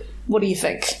 What do you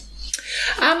think?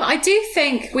 I do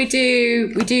think we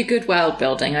do good world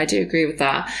building. I do agree with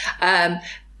that, and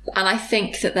I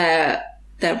think that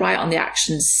they're right on the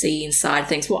action scene side of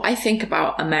things. What I think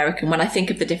about American, when I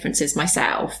think of the differences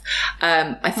myself,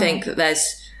 I think that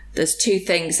there's two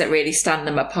things that really stand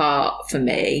them apart for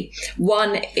me.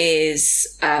 One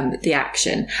is the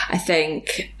action. I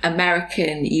think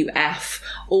American UF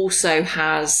also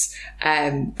has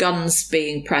guns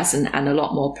being present and a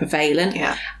lot more prevalent.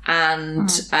 Yeah. And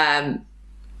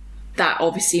that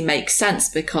obviously makes sense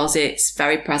because it's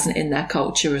very present in their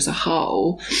culture as a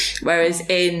whole. Whereas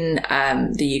in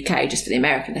the UK, just for the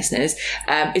American listeners,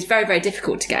 it's very, very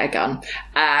difficult to get a gun.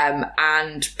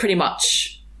 And pretty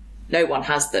much no one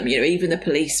has them. Even the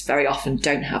police very often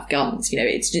don't have guns.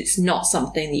 It's not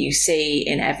something that you see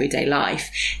in everyday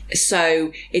life.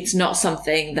 So it's not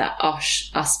something that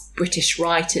us British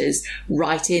writers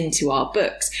write into our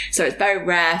books. So it's very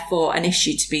rare for an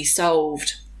issue to be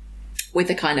solved with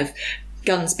a kind of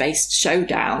guns-based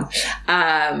showdown.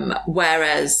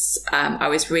 Whereas I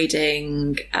was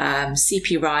reading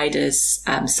CP Ryder's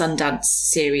Sundance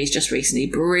series just recently.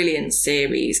 Brilliant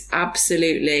series,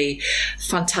 absolutely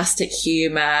fantastic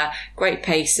humour, great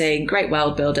pacing, great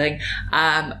world building.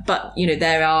 But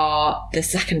there are the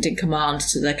second in command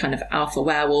to the kind of alpha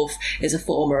werewolf is a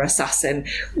former assassin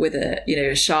with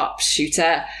a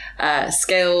sharpshooter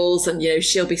skills, and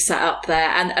she'll be set up there,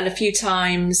 and a few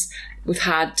times we've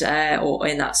had, or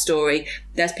in that story,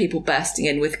 there's people bursting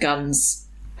in with guns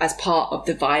as part of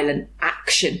the violent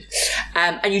action.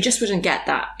 And you just wouldn't get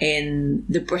that in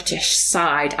the British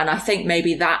side. And I think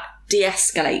maybe that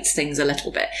de-escalates things a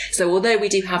little bit. So although we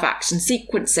do have action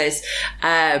sequences,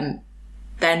 they're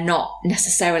not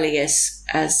necessarily as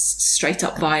straight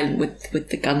up violent with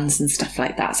the guns and stuff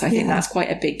like that. So I think that's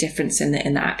quite a big difference in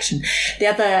the action. The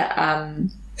other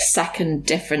second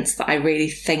difference that I really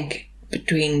think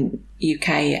between UK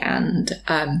and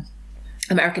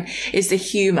American is the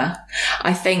humour.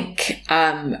 I think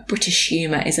British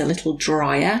humour is a little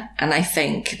drier, and I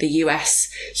think the US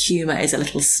humour is a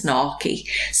little snarky.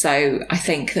 So I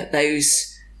think that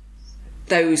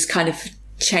those kind of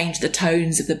change the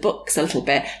tones of the books a little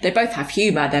bit. They both have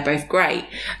humour, they're both great,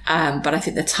 but I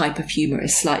think the type of humour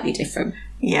is slightly different.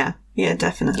 Yeah,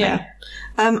 definitely. Yeah.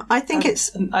 I think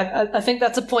I think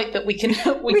that's a point that we can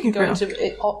go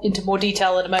into more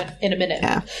detail in a minute.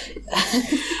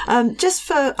 Yeah. Just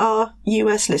for our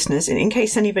US listeners, in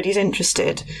case anybody's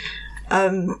interested,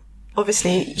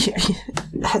 obviously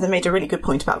Heather made a really good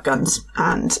point about guns,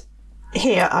 and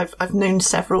here I've known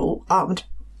several armed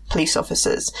police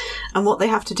officers, and what they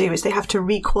have to do is they have to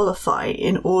re-qualify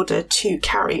in order to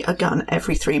carry a gun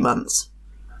every 3 months.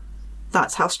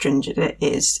 That's how stringent it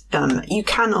is. You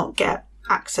cannot get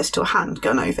access to a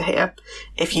handgun over here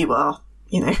if you are,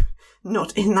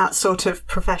 not in that sort of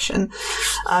profession.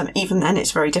 Even then,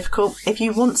 it's very difficult. If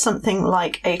you want something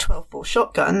like a 12-bore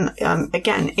shotgun,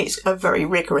 again, it's a very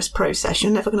rigorous process.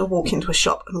 You're never going to walk into a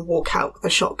shop and walk out with a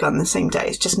shotgun the same day.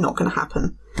 It's just not going to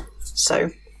happen.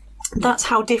 So that's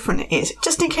how different it is,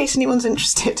 just in case anyone's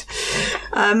interested.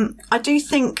 I do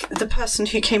think the person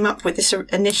who came up with this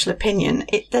initial opinion,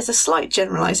 there's a slight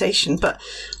generalisation, but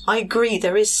I agree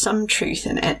there is some truth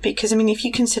in it, because, if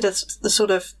you consider the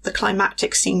sort of the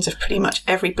climactic scenes of pretty much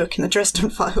every book in the Dresden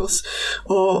Files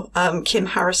or Kim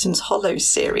Harrison's Hollows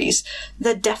series,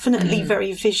 they're definitely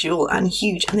very visual and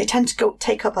huge, and they tend to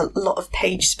take up a lot of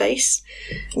page space.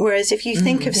 Whereas if you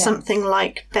think of something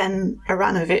like Ben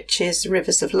Aranovic's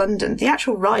Rivers of London, the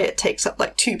actual riot takes up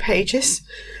like 2 pages,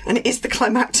 and it is the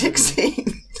climactic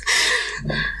scene.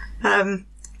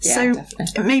 So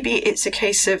definitely. Maybe it's a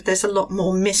case of there's a lot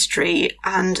more mystery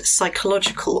and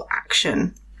psychological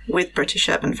action with British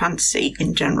urban fantasy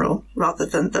in general, rather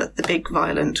than the big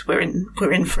violent we're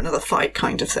in for another fight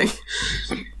kind of thing.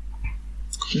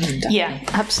 Yeah,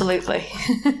 absolutely.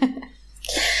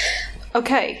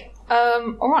 Okay.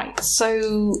 All right.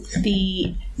 So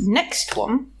the next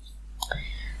one,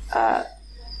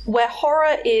 where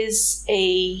horror is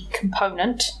a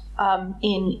component.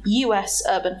 In US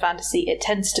urban fantasy, it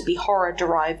tends to be horror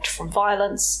derived from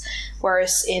violence,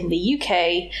 whereas in the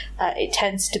UK, it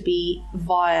tends to be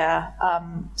via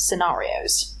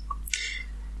scenarios.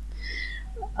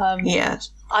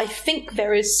 I think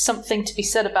there is something to be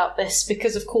said about this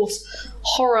because, of course,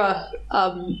 horror,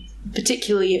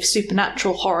 particularly if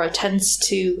supernatural horror, tends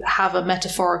to have a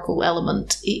metaphorical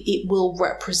element. It will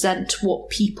represent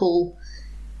what people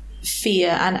fear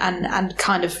and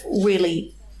kind of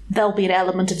really... there'll be an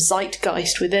element of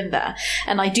zeitgeist within there.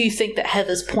 And I do think that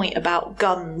Heather's point about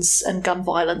guns and gun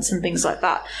violence and things like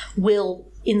that will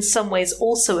in some ways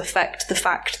also affect the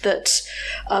fact that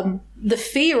the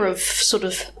fear of sort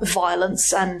of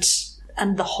violence and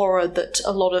the horror that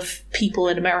a lot of people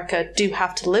in America do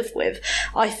have to live with,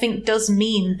 I think does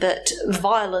mean that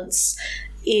violence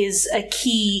is a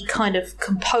key kind of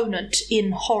component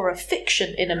in horror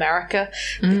fiction in America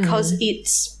because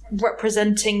it's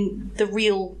representing the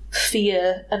real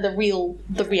fear and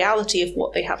the reality of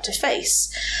what they have to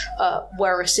face.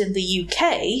 Whereas in the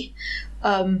UK,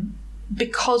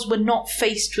 because we're not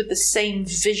faced with the same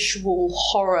visual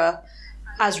horror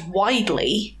as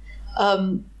widely,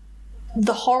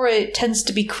 the horror tends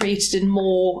to be created in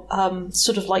more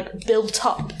sort of like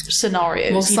built-up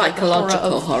scenarios. More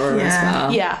psychological horror as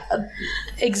well. Yeah,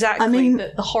 exactly.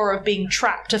 The horror of being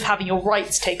trapped, of having your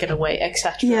rights taken away,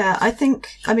 etc. Yeah, I think,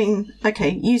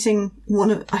 using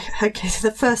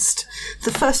the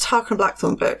first Harker and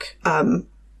Blackthorne book,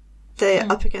 they're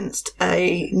up against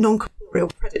a non-corporeal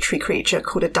predatory creature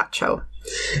called a Dachau,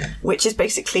 which is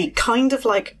basically kind of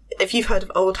like, if you've heard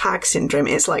of old hag syndrome,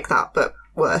 it's like that, but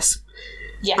worse.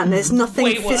 Yeah. And there's nothing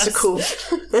Way worse. physical.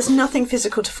 There's nothing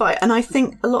physical to fight. And I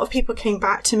think a lot of people came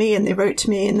back to me and they wrote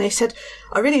to me and they said,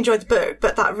 I really enjoyed the book,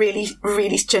 but that really,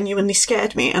 really genuinely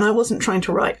scared me. And I wasn't trying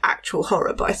to write actual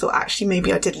horror, but I thought actually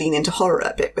maybe I did lean into horror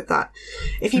a bit with that.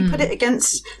 If you put it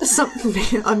against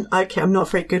something, I'm not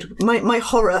very good. My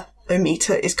horror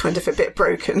meter is kind of a bit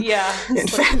broken. Yeah. In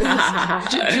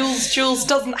fairness. Jules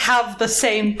doesn't have the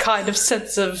same kind of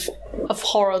sense of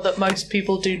horror that most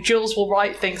people do. Jules will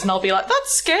write things and I'll be like, that's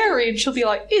scary. And she'll be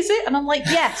like, is it? And I'm like,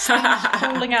 yes, things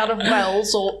falling out of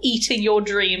wells or eating your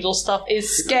dreams or stuff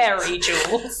is scary,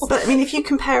 Jules. But I mean, if you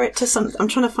compare it to some, I'm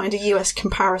trying to find a US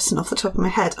comparison off the top of my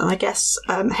head, and I guess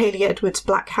Hayley Edwards'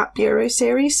 Black Hat Bureau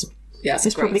series. Yeah,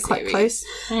 it's probably quite close.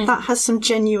 That has some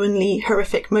genuinely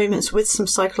horrific moments with some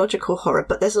psychological horror,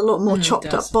 but there's a lot more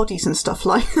chopped up bodies and stuff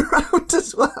lying around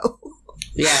as well.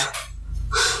 Yeah.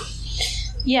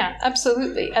 Yeah,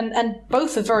 absolutely. And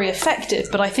both are very effective,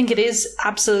 but I think it is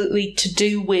absolutely to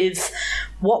do with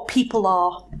what people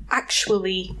are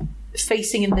actually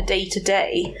facing in the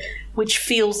day-to-day, which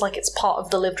feels like it's part of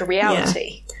the lived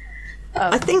reality. Yeah.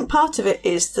 I think part of it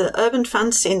is that urban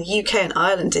fantasy in the UK and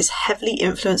Ireland is heavily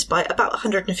influenced by about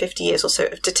 150 years or so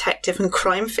of detective and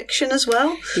crime fiction as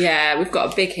well. Yeah, we've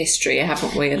got a big history,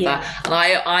 haven't we, of that? And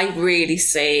I really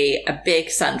see a big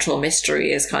central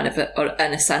mystery as kind of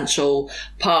an essential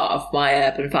part of my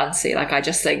urban fantasy. Like, I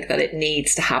just think that it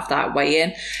needs to have that way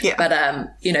in. Yeah. But,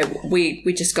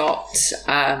 we just got...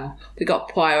 we got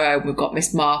Poirot, we've got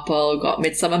Miss Marple, we've got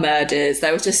Midsummer Murders.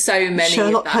 There was just so many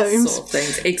Sherlock of that Holmes. sort of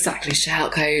things. Exactly,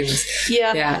 Sherlock Holmes.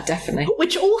 Yeah. Yeah, definitely.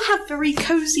 Which all have very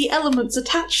cosy elements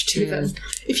attached to them.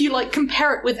 If you,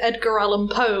 compare it with Edgar Allan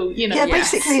Poe, Yeah,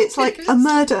 basically it's like a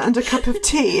murder and a cup of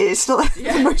tea. It's like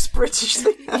the most British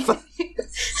thing ever.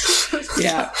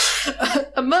 Yeah.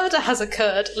 A murder has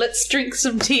occurred. Let's drink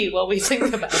some tea while we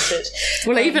think about it.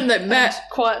 Well, even the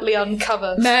quietly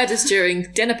uncover murders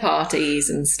during dinner parties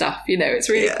and stuff, it's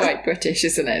really quite British,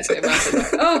 isn't it? So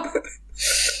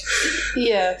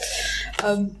Yeah.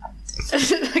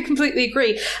 I completely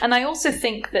agree. And I also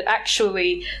think that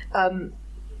actually,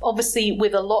 obviously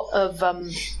with a lot of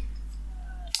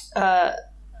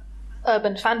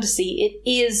urban fantasy, it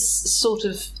is sort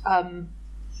of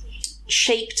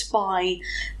shaped by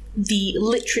the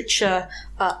literature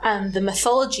and the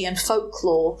mythology and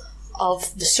folklore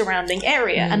of the surrounding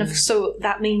area. And so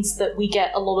that means that we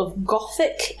get a lot of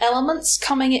Gothic elements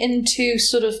coming into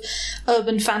sort of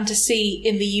urban fantasy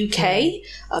in the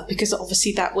UK, because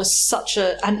obviously that was such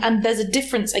a... And there's a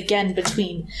difference, again,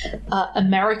 between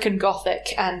American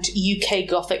Gothic and UK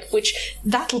Gothic, which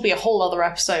that'll be a whole other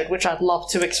episode, which I'd love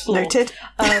to explore. Noted.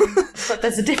 But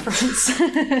there's a difference.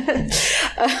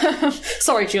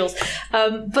 Sorry, Jules.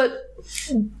 But...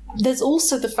 there's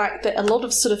also the fact that a lot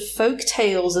of sort of folk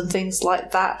tales and things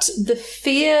like that, the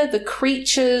fear, the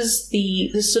creatures, the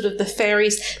sort of the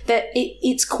fairies, that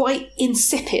it's quite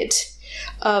insipid.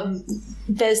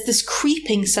 There's this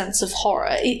creeping sense of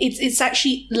horror. It's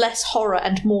actually less horror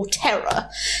and more terror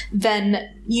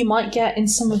than you might get in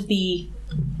some of the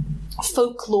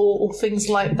folklore or things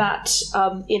like that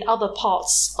in other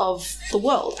parts of the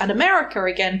world. And America,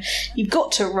 again, you've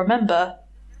got to remember,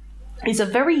 is a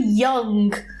very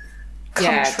young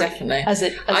country. Yeah, definitely.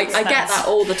 I get that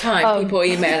all the time. People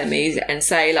emailing me and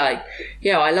say I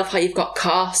love how you've got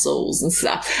castles and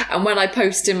stuff. And when I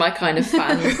post in my kind of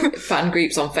fan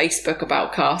groups on Facebook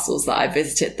about castles that I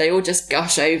visited, they all just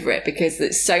gush over it because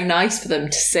it's so nice for them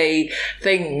to see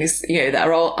things, that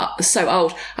are all so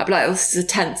old. I'd be like, this is a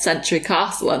 10th century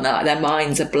castle, and their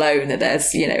minds are blown that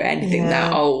there's, anything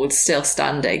that old still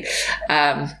standing.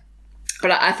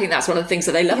 But I think that's one of the things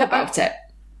that they love about it.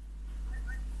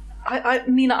 I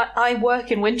mean, I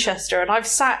work in Winchester, and I've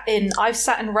sat in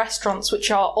restaurants which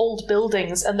are old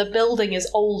buildings, and the building is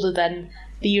older than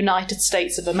the United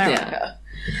States of America.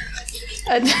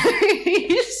 Yeah. And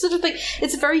you sort of think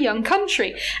it's a very young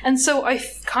country. And so I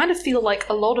kind of feel like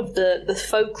a lot of the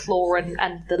folklore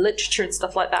and the literature and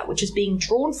stuff like that, which is being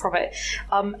drawn from it,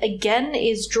 again,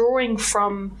 is drawing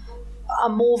from a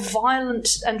more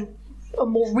violent and a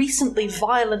more recently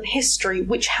violent history,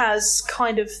 which has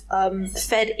kind of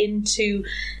fed into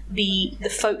the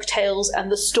folk tales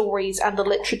and the stories and the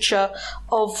literature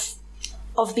of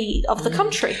the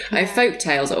country. Folk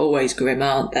tales are always grim,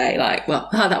 aren't they? That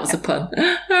was a pun.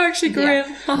 They're actually grim.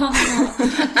 I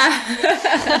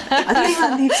think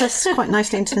that leads us quite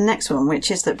nicely into the next one,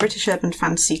 which is that British urban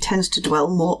fantasy tends to dwell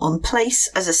more on place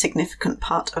as a significant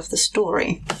part of the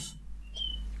story.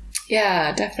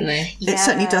 Yeah, definitely. It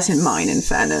certainly does in mine, in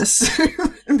fairness.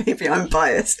 Maybe I'm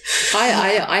biased.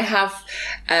 I have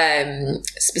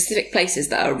specific places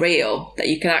that are real that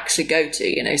you can actually go to,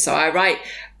 you know. So I write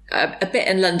a bit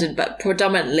in London, but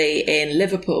predominantly in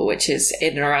Liverpool, which is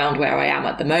in and around where I am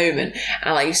at the moment.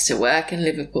 And I used to work in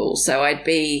Liverpool, so I'd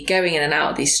be going in and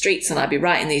out of these streets and I'd be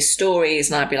writing these stories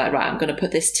and I'd be like, right, I'm going to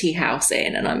put this tea house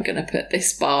in and I'm going to put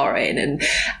this bar in. And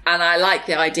I like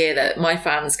the idea that my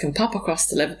fans can pop across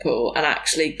to Liverpool and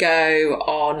actually go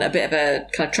on a bit of a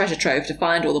kind of treasure trove to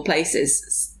find all the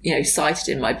places, you know, cited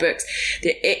in my books.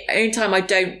 The only time I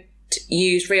don't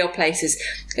use real places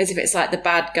is if it's like the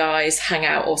bad guys hang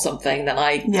out or something, then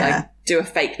I do a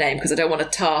fake name because I don't want to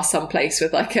tar some place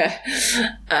with like a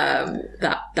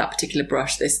that particular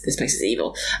brush. This place is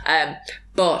evil.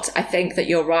 But I think that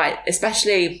you're right,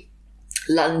 especially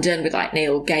London with like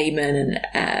Neil Gaiman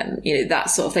and you know, that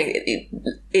sort of thing.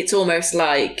 It's almost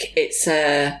like it's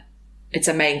a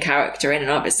main character in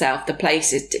and of itself. The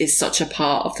place is such a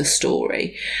part of the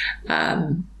story.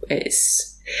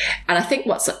 And I think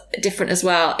what's different as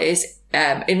well is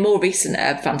in more recent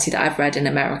urban fantasy that I've read in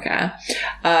America,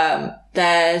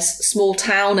 there's small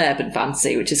town urban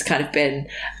fantasy, which has kind of been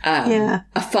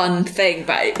a fun thing,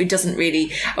 but it doesn't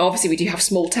really, obviously we do have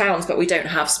small towns, but we don't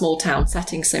have small town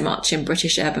settings so much in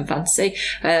British urban fantasy.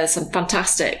 Some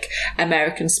fantastic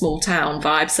American small town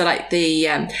vibes. So like the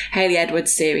Hayley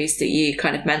Edwards series that you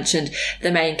kind of mentioned,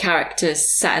 the main character's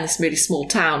set in this really small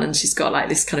town and she's got like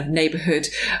this kind of neighbourhood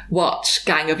watch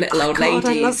gang of little old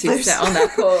ladies who sit on their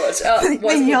porch. The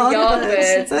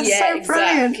Yardbirds. That's so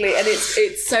brilliant. Exactly. And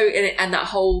it's so, and that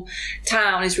whole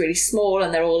town is really small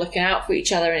and they're all looking out for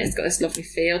each other and it's got this lovely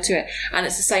feel to it. And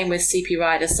it's the same with C.P.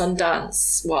 Ryder's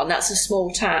Sundance one. That's a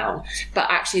small town, but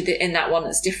actually in that one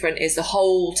that's different is the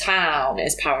whole town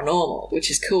is paranormal, which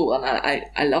is cool, and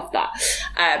I love that.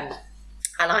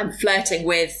 And I'm flirting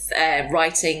with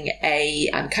writing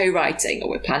I'm co-writing, or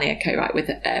we're planning a co-write with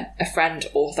a friend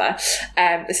author.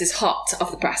 This is hot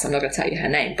off the press. I'm not going to tell you her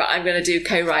name, but I'm going to do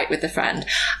co-write with a friend,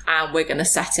 and we're going to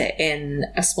set it in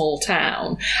a small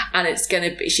town. And it's going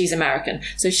to be, she's American,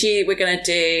 so we're going to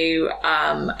do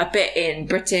a bit in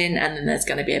Britain, and then there's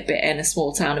going to be a bit in a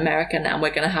small town American, and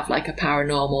we're going to have like a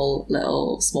paranormal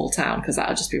little small town because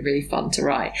that'll just be really fun to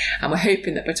write. And we're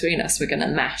hoping that between us we're going to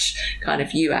mesh kind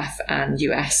of UF and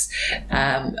US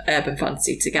urban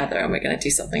fantasy together, and we're going to do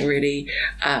something really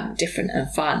different and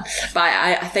fun. But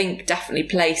I think definitely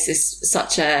place is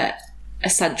such a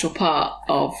central part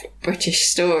of British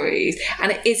stories,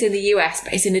 and it is in the US,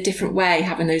 but it's in a different way.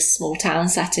 Having those small town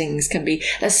settings can be,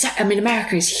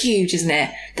 America is huge, isn't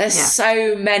it? There's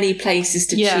so many places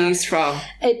to choose from.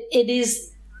 It is.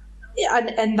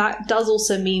 And that does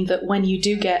also mean that when you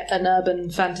do get an urban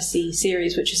fantasy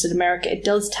series, which is in America, it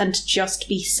does tend to just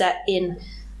be set in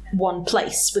one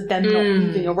place with them not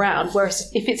moving around.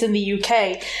 Whereas if it's in the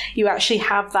UK, you actually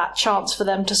have that chance for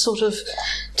them to sort of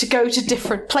to go to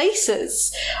different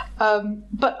places.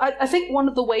 But I think one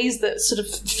of the ways that sort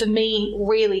of, for me,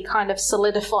 really kind of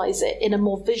solidifies it in a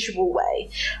more visual way,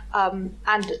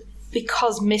 and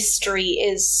because mystery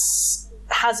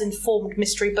has informed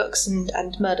mystery books and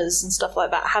murders and stuff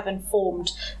like that, have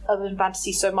informed urban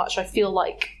fantasy so much, I feel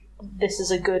like this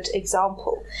is a good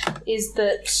example, is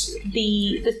that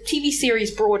the TV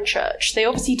series Broadchurch, they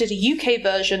obviously did a UK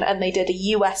version and they did a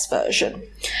US version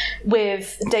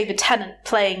with David Tennant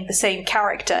playing the same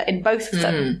character in both of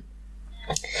them.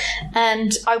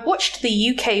 And I watched the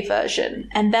UK version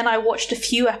and then I watched a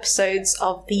few episodes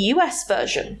of the US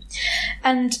version.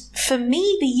 And for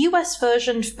me, the US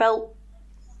version felt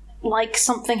like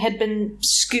something had been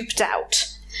scooped out.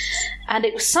 And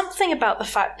it was something about the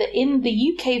fact that in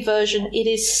the UK version, it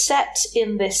is set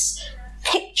in this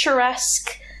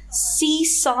picturesque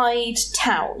seaside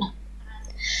town.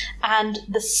 And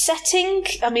the setting,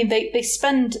 they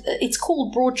spend, it's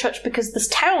called Broadchurch because this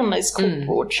town is called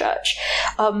Broadchurch.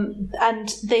 And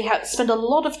they spend a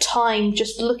lot of time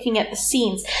just looking at the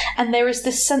scenes. And there is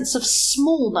this sense of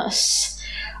smallness.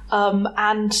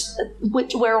 And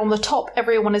where on the top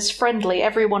everyone is friendly,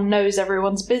 everyone knows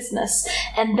everyone's business,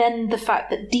 and then the fact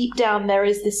that deep down there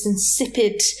is this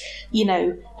insipid,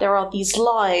 there are these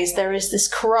lies, there is this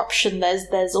corruption,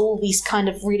 there's all these kind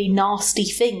of really nasty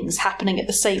things happening at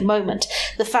the same moment.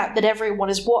 The fact that everyone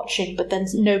is watching, but then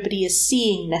nobody is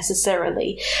seeing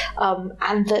necessarily,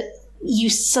 and that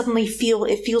you suddenly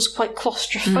it feels quite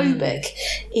claustrophobic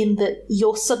in that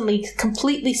you're suddenly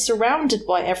completely surrounded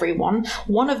by everyone.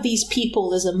 One of these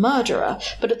people is a murderer,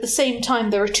 but at the same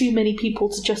time there are too many people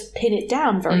to just pin it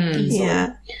down very easily.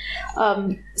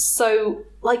 So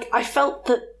I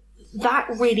felt that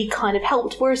really kind of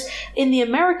helped, whereas in the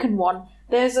American one,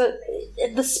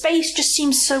 the space just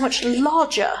seems so much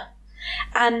larger,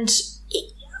 and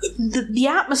the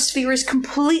atmosphere is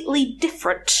completely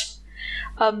different.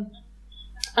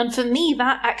 And for me,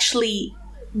 that actually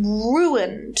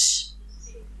ruined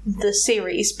the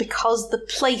series because the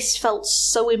place felt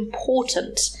so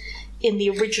important in the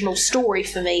original story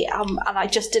for me, and I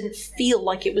just didn't feel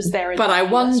like it was there. But I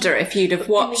wonder if you'd have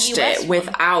watched it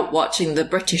without watching the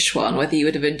British one, whether you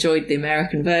would have enjoyed the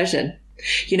American version.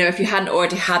 You know, if you hadn't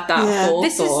already had that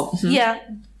forethought.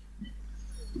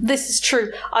 This is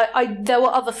true. There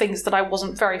were other things that I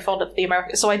wasn't very fond of the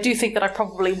American, so I do think that I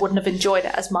probably wouldn't have enjoyed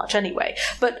it as much anyway.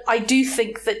 But I do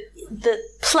think that the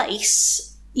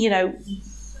place, you know,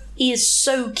 is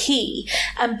so key,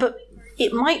 but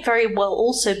it might very well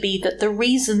also be that the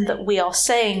reason that we are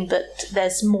saying that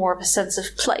there's more of a sense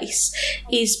of place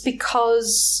is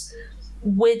because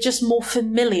we're just more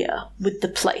familiar with the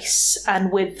place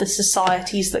and with the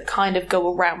societies that kind of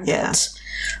go around it.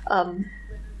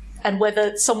 And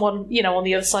whether someone, you know, on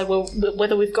the other side,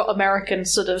 whether we've got American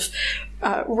sort of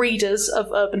readers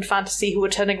of urban fantasy who are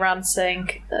turning around and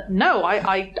saying, no,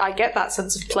 I get that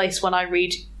sense of place when I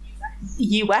read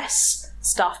US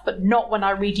stuff, but not when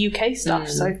I read UK stuff.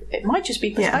 So it might just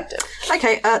be perspective. Yeah.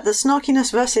 Okay, the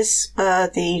snarkiness versus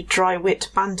the dry wit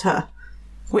banter,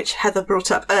 which Heather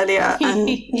brought up earlier. And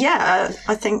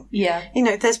I think, you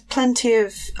know, there's plenty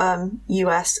of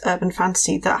US urban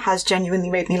fantasy that has genuinely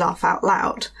made me laugh out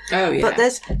loud. Oh, yeah. But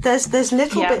there's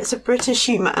little bits of British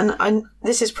humour, and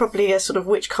this is probably a sort of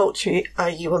which culture are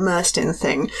you immersed in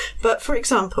thing. But for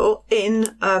example,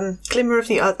 in Glimmer of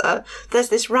the Other, there's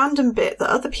this random bit that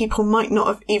other people might not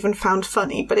have even found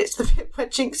funny, but it's the bit where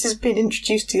Jinx has been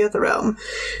introduced to the Other Realm,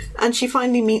 and she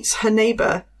finally meets her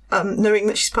neighbour, knowing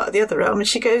that she's part of the Other Realm, and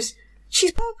she goes,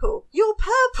 "She's purple. You're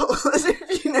purple." As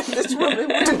if, you know, this woman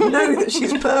wouldn't know that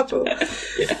she's purple.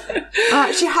 I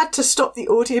actually had to stop the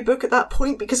audiobook at that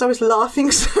point because I was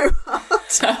laughing so hard.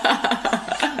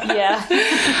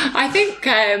 I think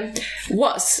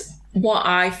what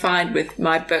I find with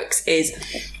my books is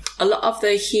a lot of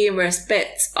the humorous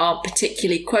bits aren't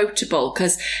particularly quotable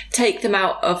because take them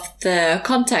out of the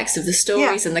context of the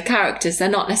stories and the characters, they're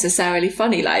not necessarily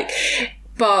funny.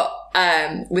 But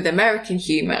with American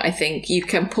humour, I think you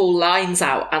can pull lines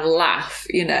out and laugh,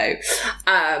 you know.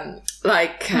 I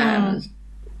can't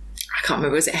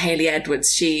remember, was it Hayley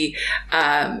Edwards? She,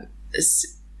 a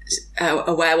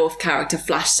werewolf character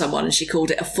flashed someone and she called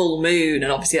it a full moon,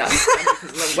 and obviously that's because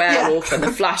of the werewolf and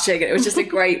the flashing, and it was just a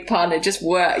great pun. It just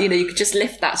worked, you know, you could just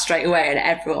lift that straight away and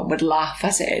everyone would laugh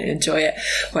at it and enjoy it.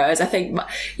 Whereas I think,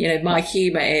 you know, my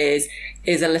humour is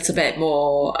a little bit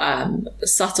more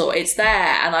subtle. It's there,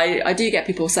 and I do get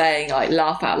people saying like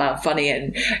laugh out loud funny,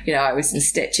 and you know, I was in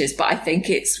stitches, but I think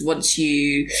it's once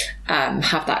you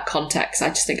have that context, I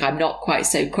just think I'm not quite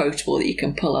so quotable that you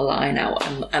can pull a line out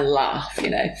and laugh, you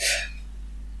know.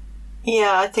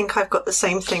 Yeah, I think I've got the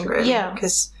same thing really,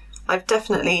 because I've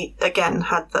definitely again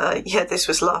had this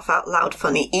was laugh out loud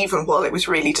funny even while it was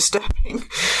really disturbing,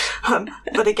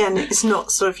 but again, it's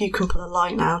not sort of you can pull a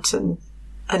line out and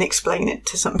explain it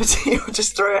to somebody or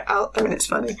just throw it out there and it's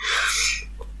funny.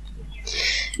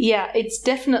 Yeah, it's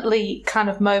definitely kind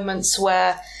of moments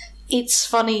where it's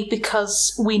funny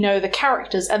because we know the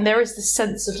characters and there is this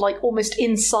sense of like almost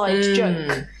inside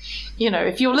joke. You know,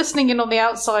 if you're listening in on the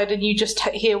outside and you just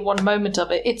hear one moment of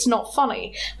it, it's not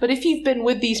funny. But if you've been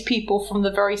with these people from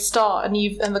the very start and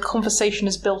the conversation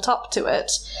is built up to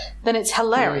it, then it's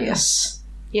hilarious.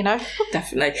 You know?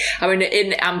 Definitely. I mean,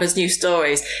 in Amber's new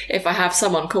stories, if I have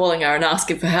someone calling her and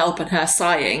asking for help and her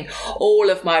sighing, all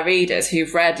of my readers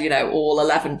who've read, you know, all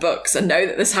 11 books and know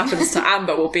that this happens to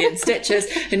Amber will be in stitches,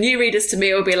 and new readers to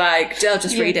me will be like, they'll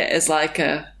just read it as like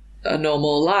a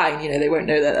normal line, you know, they won't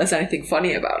know that there's anything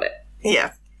funny about it.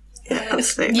 Yeah. Yeah,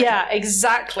 absolutely. Yeah,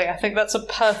 exactly. I think that's a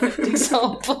perfect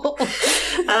example.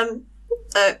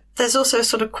 There's also a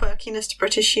sort of quirkiness to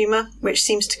British humour, which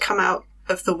seems to come out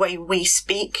of the way we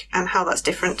speak and how that's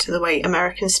different to the way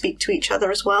Americans speak to each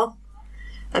other as well.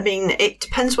 I mean, it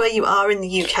depends where you are in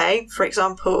the UK. For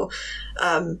example,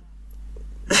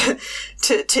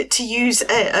 to use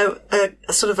a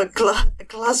sort of a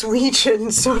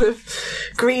Glaswegian sort of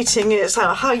greeting, it's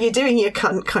like, how you doing, you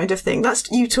cunt, kind of thing. That's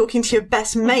you talking to your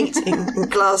best mate in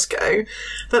Glasgow.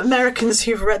 But Americans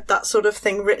who've read that sort of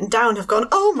thing written down have gone,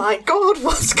 oh my God,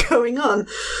 what's going on?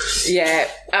 Yeah,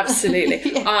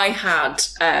 absolutely.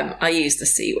 I used the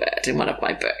C word in one of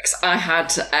my books. I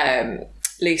had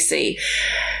Lucy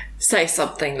say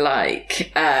something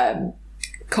like,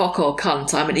 cock or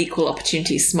cunt, I'm an equal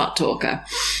opportunity smut talker.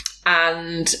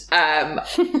 And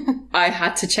I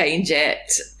had to change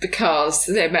it because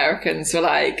the Americans were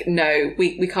like, no,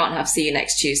 we can't have see you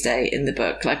next Tuesday in the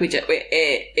book. Like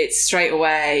it's straight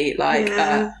away, like,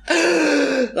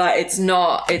 like it's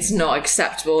not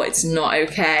acceptable. It's not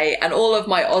okay. And all of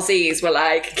my Aussies were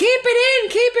like, keep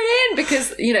it in,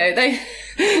 because, you know, they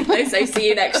say see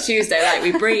you next Tuesday, like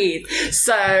we breathe.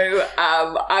 So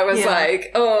I was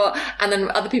like, oh, and then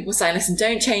other people saying, listen,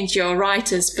 don't change your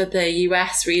writers for the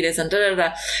US readers and da.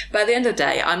 But at the end of the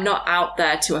day, I'm not out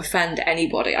there to offend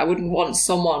anybody. I wouldn't want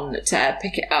someone to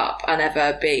pick it up and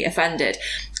ever be offended.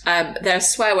 There are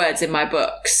swear words in my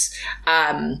books,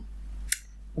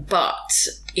 but,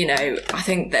 you know, I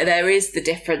think that there is the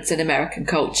difference in American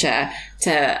culture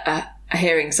to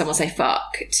hearing someone say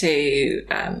fuck to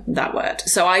that word.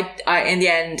 So I in the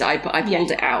end I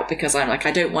pulled it out because I'm like,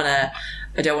 I don't want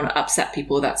to upset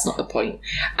people. That's not the point.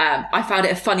 I found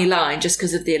it a funny line just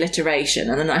because of the alliteration,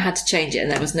 and then I had to change it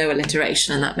and there was no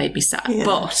alliteration, and that made me sad. Yeah.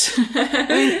 But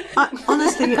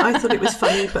honestly, I thought it was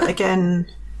funny, but again,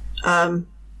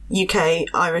 UK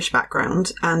Irish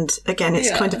background, and again it's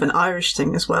kind of an Irish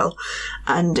thing as well,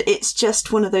 and it's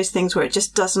just one of those things where it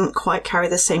just doesn't quite carry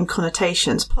the same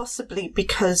connotations, possibly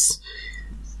because,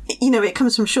 you know, it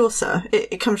comes from Chaucer,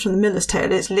 it comes from the Miller's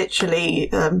Tale. It's literally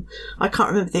I can't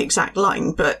remember the exact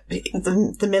line, but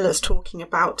the Miller's talking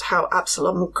about how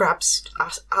Absalom grabs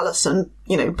Alison,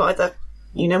 you know, by the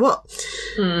you know what.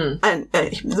 And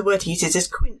the word he uses is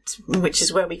quint, which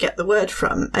is where we get the word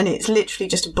from, and it's literally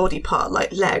just a body part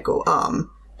like leg or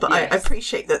arm. But I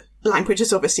appreciate that language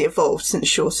has obviously evolved since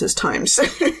Chaucer's time, so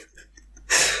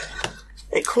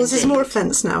it causes more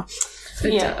offence now.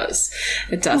 It does.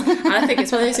 And I think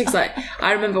it's one of those things, like,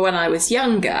 I remember when I was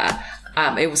younger,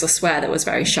 it was a swear that was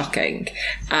very shocking,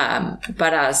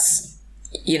 but as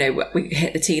you know, we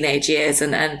hit the teenage years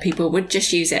and people would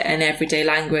just use it in everyday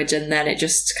language, and then it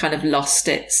just kind of lost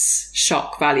its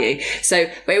shock value. So,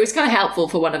 but it was kind of helpful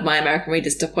for one of my American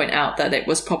readers to point out that it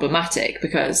was problematic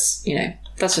because, you know,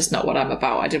 that's just not what I'm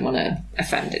about. I didn't want to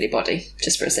offend anybody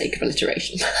just for the sake of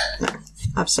alliteration. No,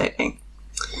 absolutely.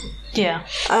 Yeah.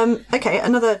 Okay,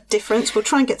 another difference. We'll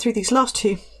try and get through these last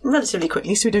two relatively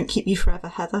quickly so we don't keep you forever,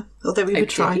 Heather, although we would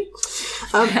try.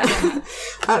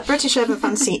 British urban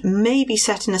fantasy may be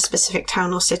set in a specific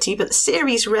town or city, but the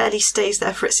series rarely stays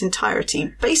there for its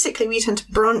entirety. Basically, we tend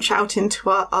to branch out into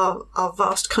our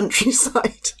vast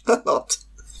countryside a lot.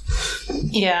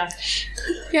 Yeah.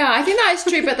 Yeah, I think that is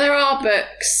true, but there are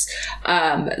books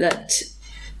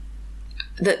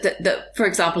that, for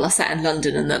example, are set in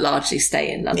London and that largely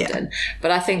stay in London. Yeah.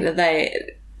 But I think that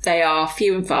they are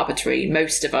few and far between.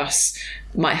 Most of us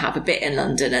might have a bit in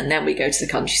London and then we go to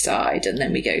the countryside and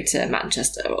then we go to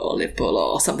Manchester or Liverpool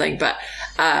or something. But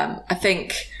I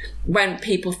think when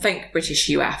people think British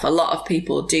UF, a lot of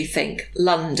people do think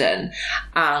London.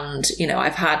 And, you know,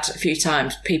 I've had a few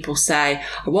times people say,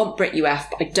 I want Brit UF,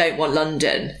 but I don't want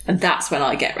London. And that's when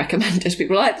I get recommended.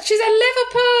 People are like, she's in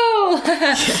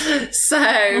Liverpool! So,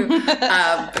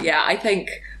 yeah, I think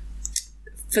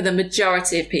for the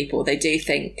majority of people, they do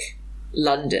think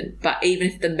London. But even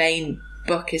if the main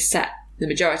book is set the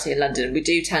majority in London, we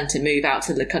do tend to move out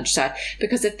to the countryside,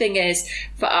 because the thing is,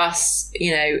 for us,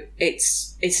 you know,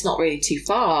 it's not really too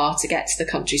far to get to the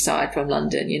countryside from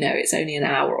London. You know, it's only an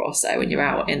hour or so, and you're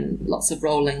out in lots of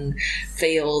rolling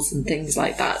fields and things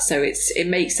like that. So it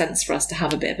makes sense for us to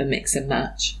have a bit of a mix and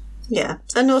match. Yeah,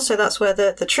 and also that's where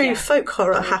the true folk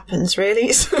horror happens,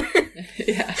 really. So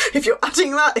if you're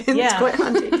adding that in, it's quite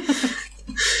handy.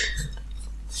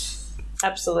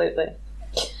 Absolutely.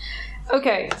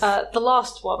 Okay, the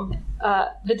last one.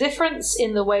 The difference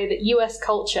in the way that US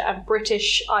culture and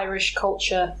British Irish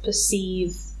culture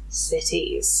perceive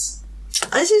cities.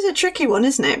 This is a tricky one,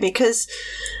 isn't it? Because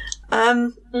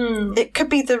it could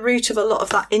be the root of a lot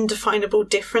of that indefinable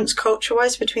difference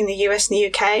culture-wise between the US and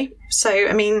the UK. So,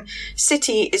 I mean,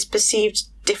 city is perceived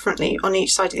differently on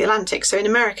each side of the Atlantic. So in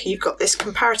America, you've got this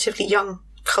comparatively young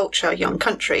culture, young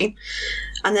country,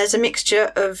 and there's a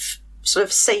mixture of sort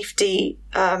of safety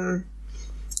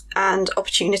and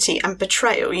opportunity and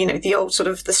betrayal. You know, the old sort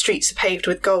of the streets are paved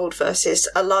with gold versus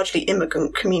a largely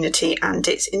immigrant community and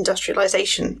its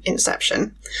industrialisation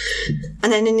inception.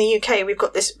 And then in the UK, we've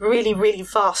got this really, really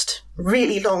vast,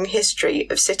 really long history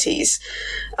of cities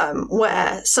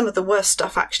where some of the worst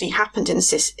stuff actually happened in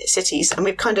cities, and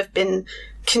we've kind of been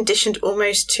conditioned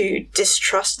almost to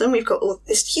distrust them. We've got all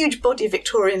this huge body of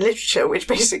Victorian literature which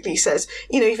basically says,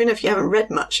 even if you haven't read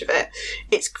much of it,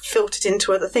 it's filtered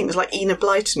into other things, like Enid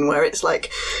Blyton, where it's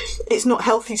like, it's not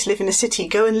healthy to live in a city,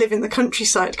 go and live in the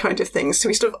countryside kind of thing. So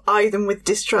we sort of eye them with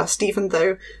distrust, even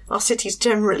though our cities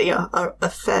generally are a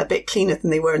fair bit cleaner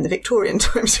than they were in the Victorian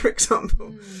times, for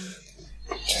example.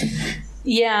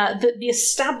 Yeah, the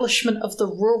establishment of the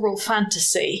rural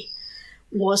fantasy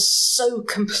was so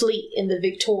complete in the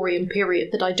Victorian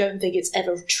period that I don't think it's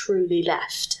ever truly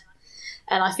left.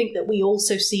 And I think that we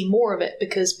also see more of it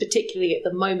because, particularly at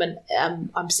the moment,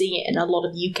 I'm seeing it in a lot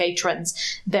of UK trends,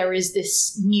 there is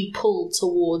this new pull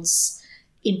towards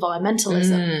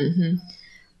environmentalism. Mm-hmm.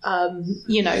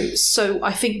 So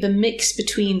I think the mix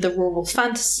between the rural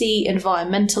fantasy,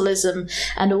 environmentalism,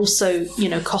 and also,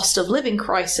 cost of living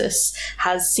crisis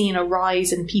has seen a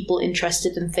rise in people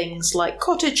interested in things like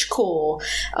cottagecore,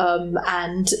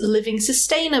 and living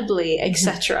sustainably,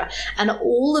 etc. And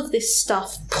all of this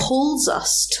stuff pulls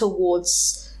us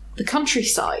towards the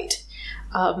countryside.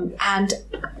 And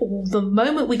the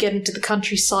moment we get into the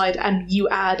countryside and you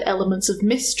add elements of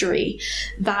mystery,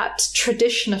 that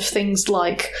tradition of things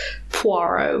like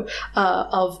Poirot,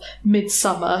 of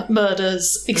Midsummer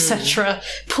Murders, etc.,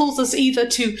 pulls us either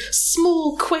to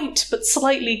small, quaint but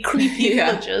slightly creepy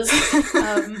villages,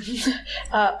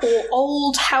 or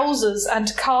old houses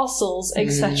and castles,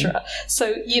 etc.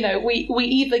 So we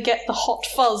either get the Hot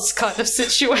Fuzz kind of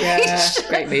situation,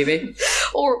 great movie,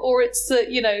 or it's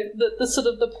the sort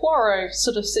of the Poirot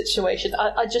sort of situation.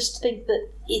 I just think that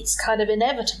it's kind of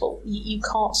inevitable. You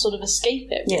can't sort of escape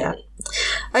it, really. Yeah.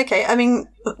 Okay, I mean,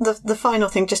 the final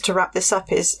thing, just to wrap this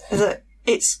up, is that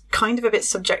it's kind of a bit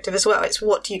subjective as well. It's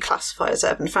what do you classify as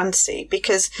urban fantasy?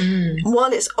 Because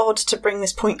while it's odd to bring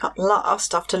this point up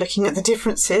last after looking at the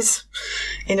differences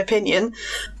in opinion,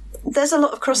 there's a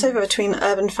lot of crossover between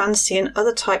urban fantasy and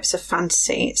other types of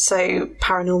fantasy. So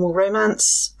paranormal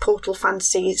romance, portal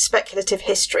fantasy, speculative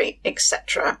history,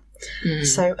 etc.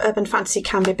 So urban fantasy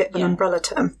can be a bit of an umbrella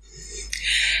term.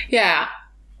 Yeah.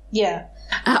 Yeah.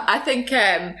 I think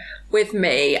with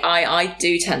me, I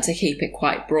do tend to keep it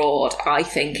quite broad. I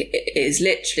think it is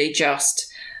literally just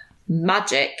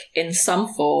magic in some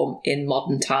form in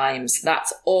modern times.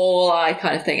 That's all I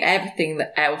kind of think. Everything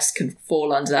that else can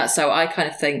fall under that. So I kind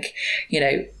of think,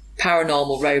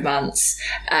 paranormal romance.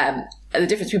 The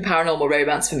difference between paranormal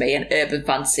romance for me and urban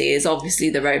fantasy is obviously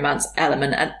the romance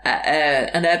element.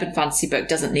 An urban fantasy book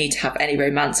doesn't need to have any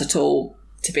romance at all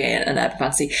to be an urban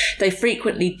fantasy. They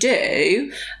frequently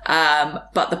do,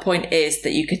 but the point is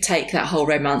that you could take that whole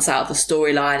romance out of the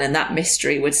storyline and that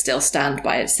mystery would still stand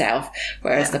by itself,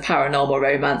 whereas the paranormal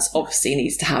romance obviously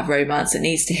needs to have romance. It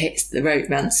needs to hit the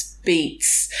romance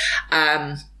beats.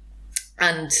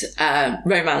 And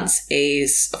romance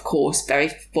is, of course,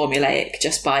 very formulaic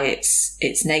just by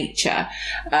its nature.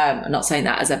 I'm not saying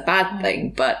that as a bad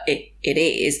thing, but it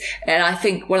is. And I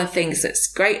think one of the things that's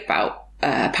great about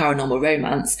paranormal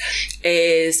romance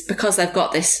is because they've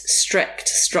got this strict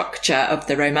structure of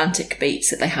the romantic beats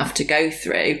that they have to go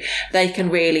through, they can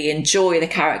really enjoy the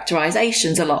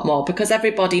characterizations a lot more because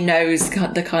everybody knows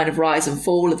the kind of rise and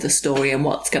fall of the story and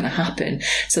what's going to happen.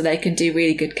 So they can do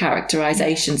really good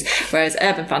characterizations, whereas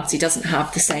urban fantasy doesn't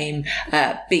have the same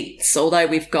beats. Although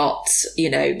we've got, you're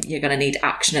going to need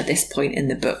action at this point in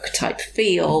the book type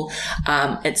feel.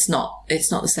 It's not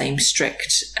the same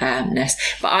strictness.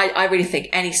 But I really think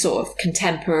any sort of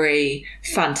contemporary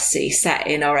fantasy set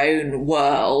in our own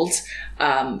world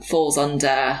falls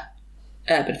under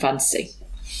urban fantasy.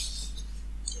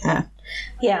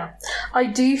 Yeah, I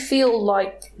do feel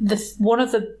like one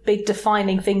of the big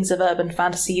defining things of urban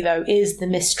fantasy, though, is the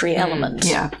mystery element.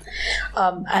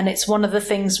 And it's one of the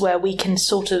things where we can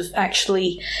sort of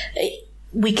actually...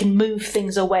 we can move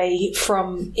things away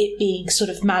from it being sort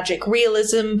of magic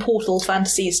realism, portal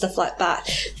fantasy, stuff like that,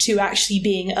 to actually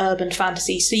being urban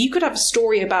fantasy. So you could have a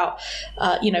story about,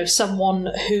 someone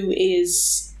who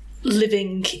is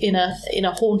living in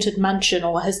a haunted mansion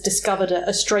or has discovered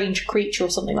a strange creature or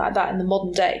something like that in the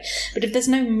modern day. But if there's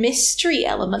no mystery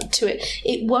element to it,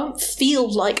 it won't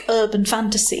feel like urban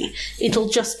fantasy. It'll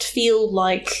just feel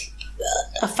like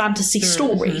a fantasy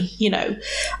story,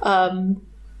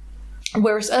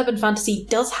 Whereas urban fantasy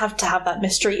does have to have that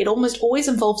mystery. It almost always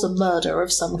involves a murder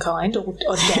of some kind or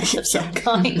death of some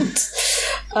kind.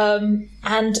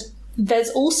 And there's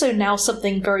also now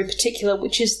something very particular,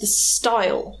 which is the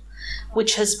style,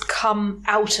 which has come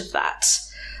out of that,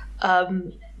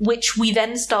 which we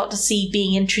then start to see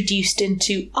being introduced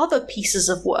into other pieces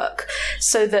of work,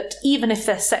 so that even if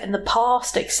they're set in the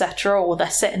past, etc., or they're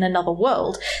set in another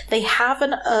world, they have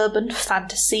an urban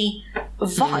fantasy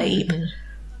vibe.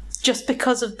 just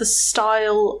because of the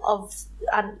style of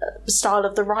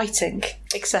the writing,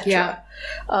 etc. Yeah.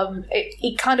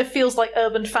 It kind of feels like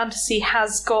urban fantasy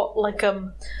has got like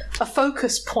a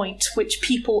focus point which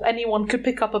anyone could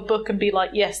pick up a book and be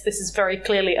like, yes, this is very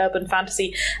clearly urban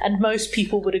fantasy, and most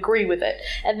people would agree with it.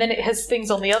 And then it has things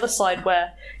on the other side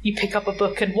where you pick up a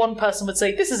book and one person would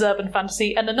say, this is urban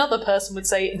fantasy, and another person would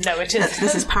say, no, it isn't.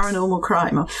 This is paranormal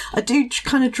crime. I do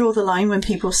kind of draw the line when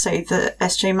people say that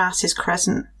S.J. Maas's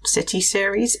Crescent City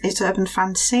series is urban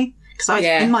fantasy. Because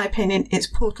in my opinion, it's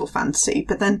portal fantasy.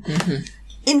 But then,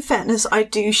 in fairness, I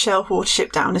do shell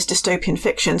Watership Down as dystopian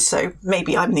fiction, so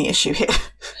maybe I'm the issue here.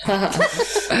 I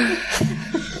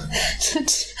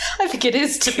think it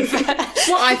is, to be fair.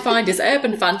 What I find is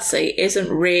urban fantasy isn't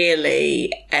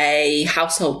really a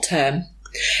household term.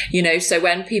 You know, so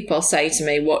when people say to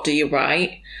me, what do you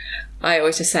write? I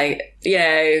always just say,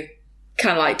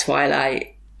 kind of like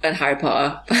Twilight and Harry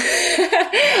Potter.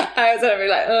 I was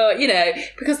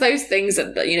like, because those things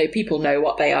that, people know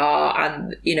what they are,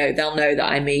 and, they'll know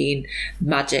that I mean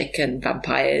magic and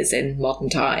vampires in modern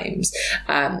times.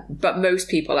 But most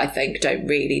people, I think, don't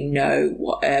really know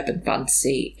what urban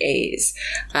fantasy is.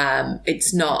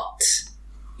 It's not,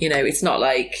 it's not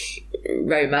like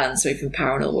romance or even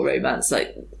paranormal romance.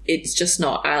 Like, it's just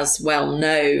not as well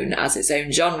known as its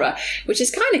own genre, which is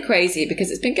kind of crazy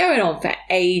because it's been going on for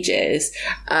ages.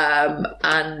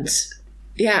 And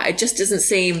yeah, it just doesn't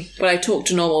seem, when I talk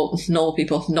to normal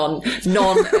people,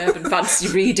 non-urban fantasy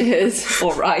readers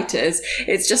or writers,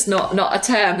 it's just not a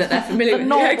term that they're familiar with.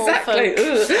 Yeah, exactly.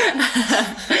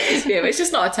 It's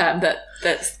just not a term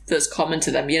that's common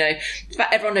to them.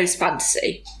 But everyone knows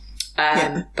fantasy.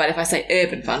 But if I say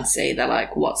urban fantasy, they're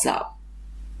like, what's that?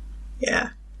 Yeah.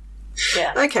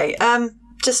 Yeah. Okay,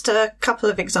 just a couple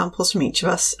of examples from each of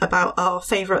us about our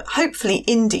favourite, hopefully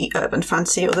indie urban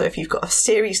fantasy, although if you've got a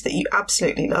series that you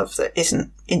absolutely love that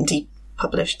isn't indie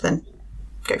published, then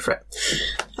go for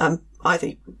it.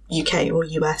 Either UK or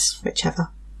US,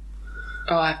 whichever.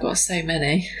 Oh, I've got so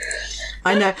many.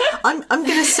 I know. I'm going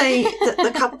to say that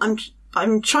the couple...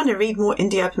 I'm trying to read more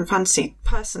indie urban fantasy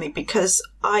personally because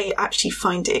I actually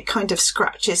find it kind of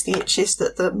scratches the itches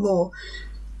that the more...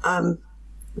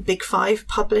 Big Five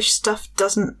published stuff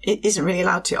isn't really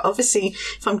allowed to. Obviously,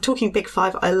 if I'm talking Big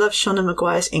Five, I love Shauna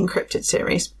Maguire's Encrypted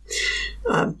series,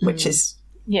 which is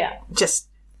just,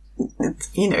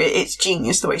 it's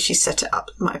genius the way she set it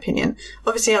up, in my opinion.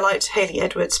 Obviously, I liked Hayley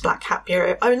Edwards' Black Hat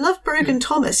Bureau. I love Brogan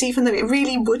Thomas, even though it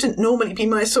really wouldn't normally be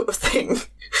my sort of thing.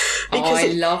 I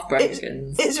love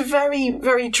Brogan's. It's very,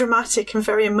 very dramatic and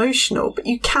very emotional, but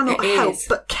you cannot help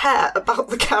but care about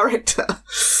the character.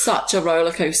 Such a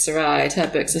roller coaster ride. Her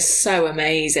books are so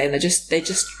amazing. They just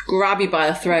grab you by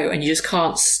the throat, and you just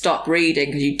can't stop reading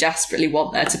because you desperately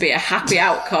want there to be a happy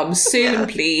outcome soon,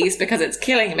 please, because it's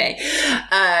killing me.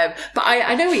 But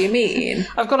I know what you mean.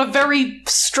 I've got a very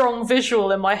strong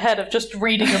visual in my head of just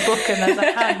reading a book and there's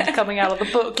a hand coming out of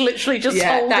the book, literally just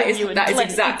holding you in place. That is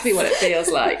exactly what it feels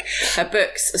like. Her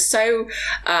books are so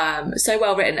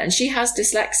well written, and she has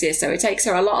dyslexia, so it takes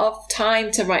her a lot of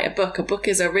time to write a book. A book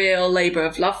is a real labour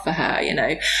of love for her,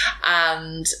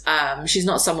 and she's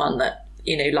not someone that,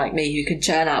 like me, who can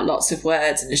churn out lots of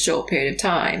words in a short period of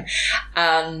time.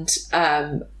 And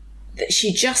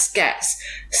she just gets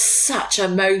such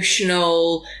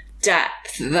emotional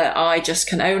depth that I just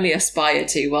can only aspire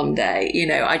to one day.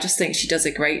 I just think she does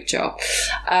a great job.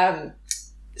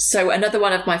 So another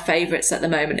one of my favourites at the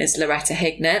moment is Loretta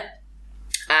Hignett.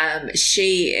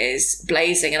 She is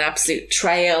blazing an absolute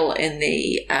trail in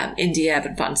the indie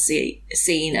urban fantasy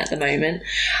scene at the moment,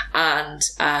 and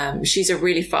she's a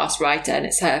really fast writer, and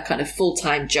it's her kind of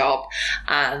full-time job,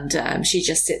 and she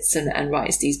just sits and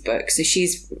writes these books. So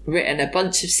she's written a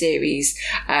bunch of series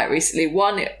recently,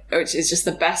 one which is just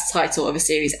the best title of a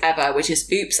series ever, which is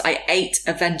Oops, I Ate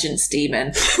a Vengeance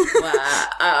Demon, where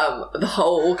the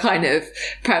whole kind of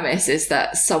premise is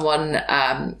that someone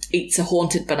eats a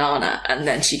haunted banana and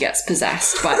then she gets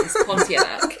possessed by this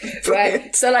Pontiac,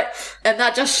 right? So and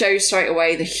that just shows straight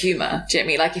away the humour. Do you know what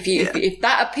I mean? Like if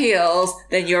that appeals,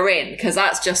 then you're in, because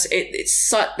that's just it's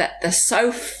so that they're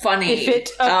so funny. If it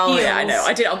appeals. Oh yeah, I know.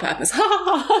 I did it on purpose.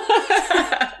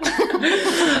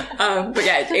 But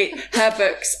yeah, her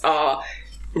books are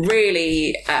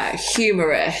really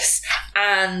humorous,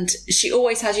 and she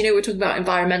always has, we're talking about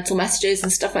environmental messages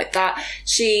and stuff like that.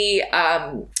 She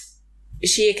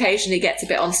she occasionally gets a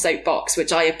bit on soapbox,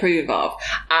 which I approve of,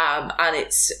 and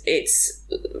it's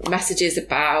messages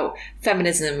about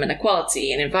feminism and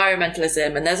equality and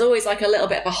environmentalism, and there's always like a little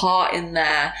bit of a heart in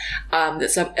there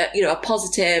that's a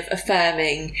positive,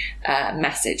 affirming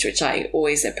message, which I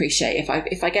always appreciate.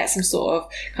 If I get some sort of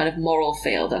kind of moral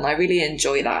feel, then I really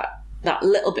enjoy that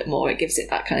little bit more. It gives it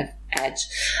that kind of edge.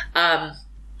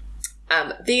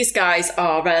 These guys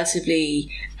are relatively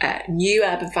new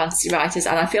urban fantasy writers,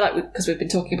 and I feel like because we've been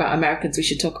talking about Americans, we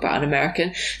should talk about an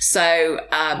American. So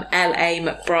L.A.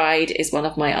 McBride is one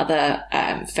of my other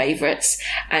favourites,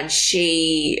 and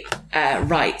she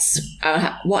writes...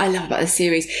 what I love about this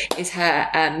series is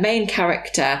her main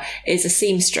character is a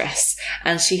seamstress,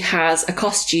 and she has a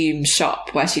costume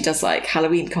shop where she does like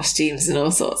Halloween costumes and all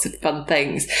sorts of fun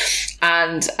things.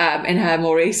 And in her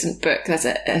more recent book, there's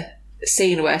a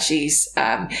scene where she's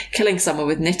killing someone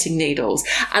with knitting needles,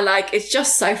 and like it's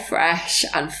just so fresh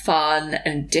and fun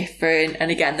and different, and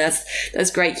again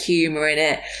there's great humor in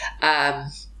it.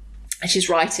 And she's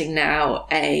writing now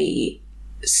a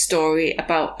story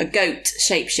about a goat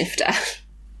shapeshifter.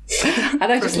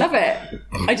 And I just love it.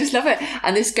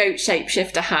 And this goat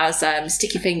shapeshifter has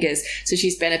sticky fingers, so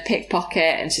she's been a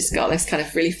pickpocket, and she's got this kind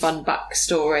of really fun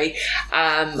backstory,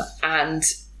 and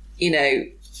you know,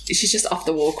 she's just off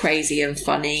the wall crazy and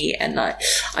funny, and like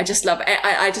I just love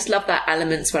that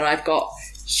elements when I've got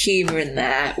humour in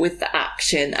there with the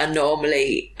action, and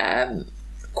normally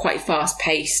quite fast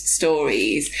paced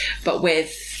stories, but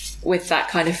with that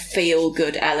kind of feel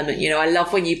good element. You know, I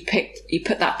love when you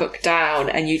put that book down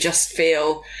and you just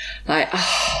feel like,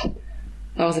 oh,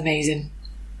 that was amazing.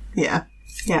 Yeah,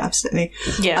 absolutely.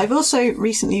 Yeah, I've also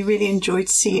recently really enjoyed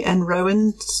C.N.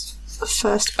 Rowan's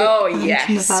first book,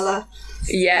 novella.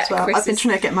 Yeah, well. I've been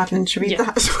trying to get Madeline to read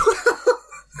that as well.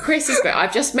 Chris's book,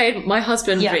 I've just made my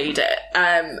husband read it,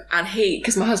 and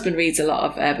because my husband reads a lot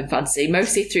of urban fantasy,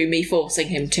 mostly through me forcing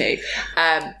him to.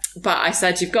 But I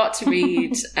said, you've got to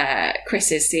read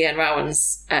Chris's, C.N.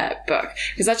 Rowan's book,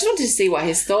 because I just wanted to see what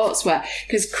his thoughts were,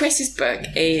 because Chris's book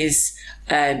is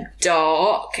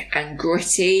dark and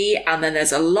gritty, and then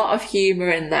there's a lot of humour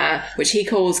in there, which he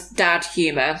calls dad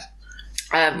humour.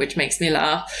 Which makes me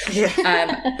laugh.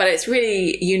 Yeah. But it's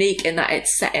really unique in that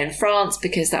it's set in France,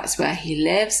 because that's where he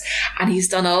lives. And he's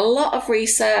done a lot of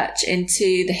research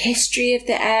into the history of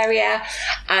the area.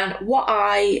 And what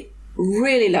I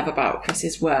really love about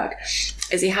Chris's work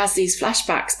is he has these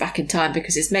flashbacks back in time,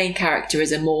 because his main character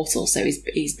is immortal, so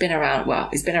he's been around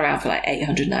for like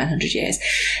 800-900 years.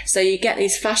 So you get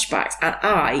these flashbacks, and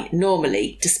I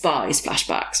normally despise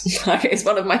flashbacks. Like, it's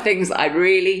one of my things that I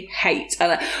really hate.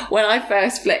 And when I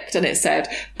first flicked and it said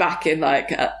back in like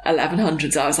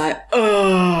 1100s, I was like,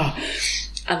 oh.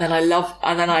 And then I loved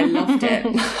it.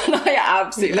 I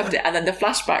absolutely loved it. And then the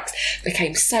flashbacks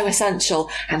became so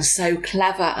essential and so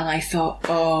clever. And I thought,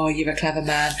 oh, you're a clever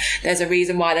man. There's a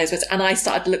reason why those was. And I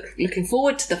started looking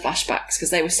forward to the flashbacks, because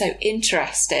they were so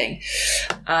interesting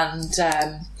and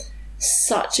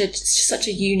such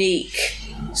a unique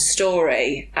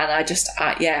story. And I just,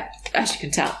 as you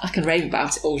can tell, I can rave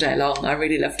about it all day long. I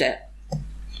really loved it.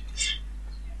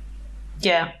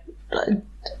 Yeah.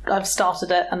 I've started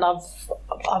it, and I'm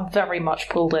very much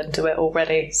pulled into it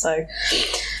already. So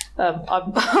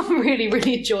I'm really,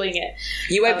 really enjoying it.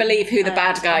 You won't believe who the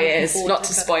bad guy is. Not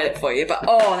to spoil it for you, but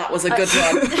that was a good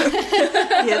one.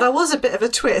 Yeah, that was a bit of a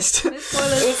twist. It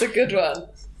was a good one.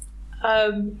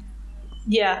 I'm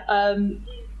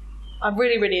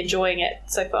really, really enjoying it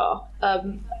so far.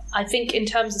 I think in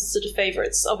terms of sort of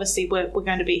favourites, obviously we're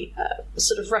going to be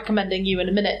sort of recommending you in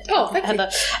a minute. Oh, thank Heather.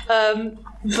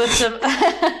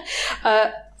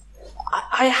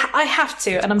 I have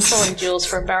to, and I'm sorry, Jules,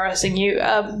 for embarrassing you,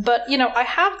 but, you know, I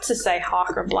have to say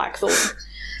Harker and Blackthorn.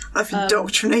 I've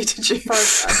indoctrinated you.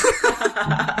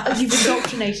 You've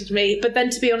indoctrinated me, but then,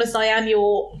 to be honest, I am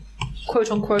your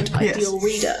quote-unquote ideal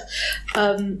reader.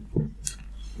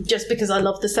 Just because I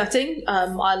love the setting.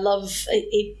 I love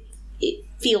it. It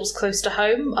feels close to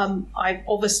home. I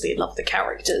obviously love the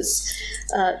characters,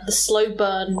 the slow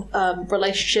burn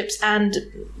relationships, and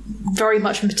very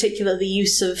much in particular the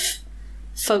use of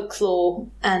folklore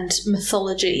and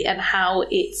mythology, and how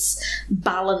it's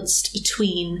balanced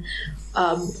between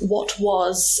what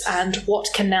was and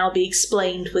what can now be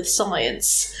explained with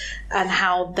science, and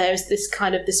how there's this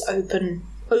kind of this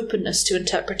openness to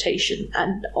interpretation,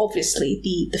 and obviously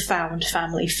the found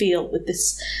family feel with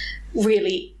this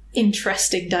really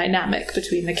interesting dynamic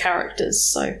between the characters.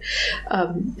 So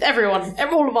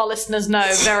all of our listeners know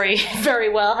very, very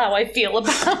well how I feel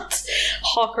about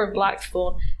Harker and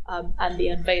Blackthorn. and the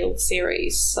Unveiled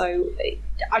series. So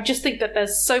I just think that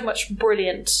there's so much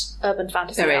brilliant urban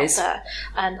fantasy out there,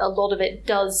 and a lot of it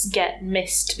does get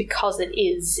missed because it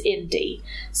is indie.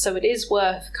 So it is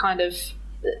worth kind of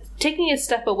taking a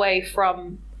step away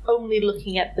from only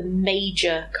looking at the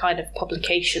major kind of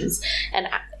publications, and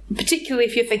particularly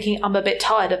if you're thinking, I'm a bit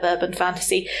tired of urban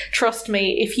fantasy, trust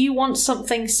me, if you want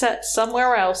something set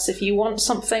somewhere else, if you want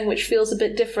something which feels a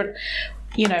bit different,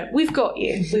 we've got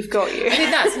you. I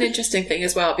think that's an interesting thing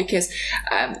as well, because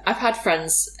I've had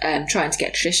friends trying to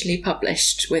get traditionally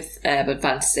published with urban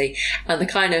fantasy, and the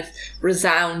kind of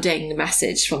resounding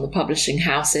message from the publishing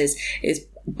houses is,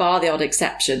 bar the odd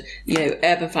exception,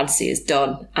 urban fantasy is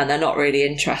done and they're not really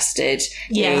interested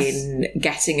in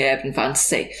getting urban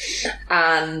fantasy.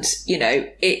 And,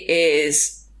 it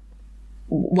is,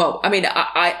 well, I mean,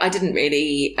 I didn't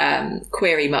really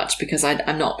query much because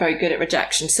I'm not very good at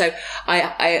rejection. So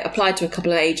I applied to a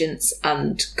couple of agents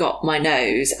and got my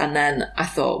nose, and then I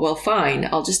thought, well, fine,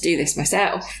 I'll just do this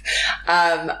myself.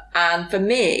 And for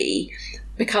me,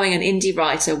 becoming an indie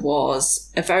writer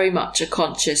was very much a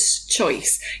conscious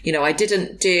choice. I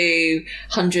didn't do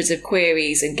hundreds of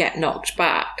queries and get knocked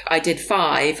back. I did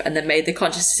 5 and then made the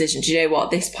conscious decision, do you know what,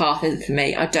 this path isn't for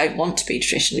me. I don't want to be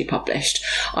traditionally published.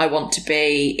 I want to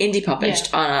be indie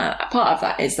published. And part of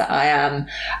that is that I am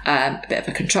a bit of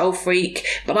a control freak,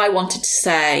 but I wanted to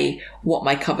say what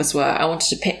my covers were. I wanted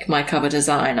to pick my cover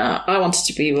designer. I wanted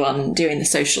to be one doing the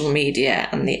social media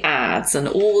and the ads and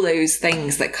all those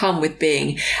things that come with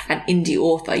being an indie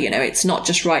author. It's not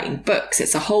just writing books,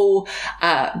 it's a whole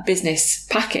business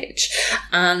package.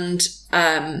 And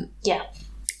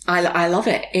I love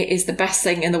it. It is the best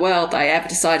thing in the world that I ever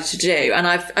decided to do. And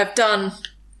I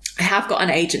have got an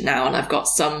agent now, and I've got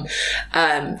some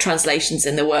translations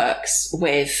in the works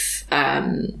with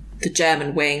the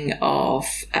German wing of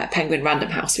Penguin Random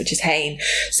House, which is Hain.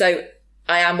 So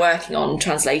I am working on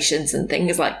translations and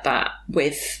things like that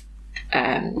with,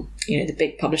 the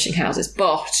big publishing houses,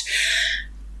 but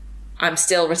I'm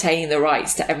still retaining the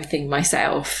rights to everything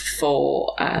myself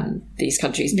for these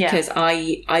countries, because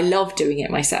I love doing it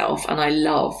myself and I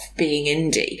love being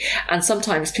indie. And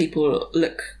sometimes people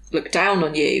look down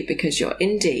on you because you're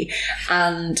indie.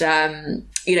 And,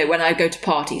 when I go to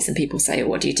parties and people say, oh,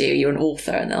 what do you do? You're an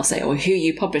author. And they'll say, oh, who are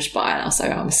you published by? And I'll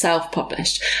say, I'm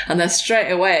self-published. And they're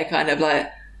straight away kind of like,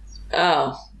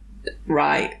 oh,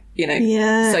 right.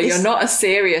 So you're not a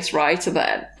serious writer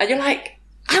then. And you're like,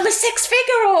 I'm a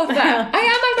 6-figure author. I'm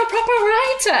a proper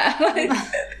writer.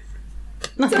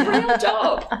 It's a real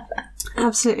job.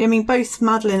 Absolutely. I mean, both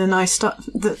Madeline and I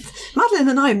Madeline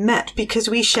and I met because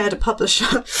we shared a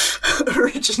publisher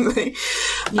originally.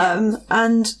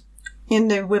 And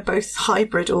we're both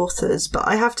hybrid authors, but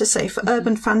I have to say, for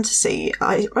urban fantasy,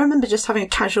 I remember just having a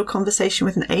casual conversation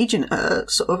with an agent at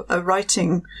sort of a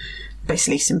writing,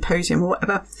 basically symposium or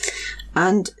whatever.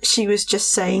 And she was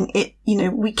just saying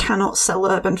we cannot sell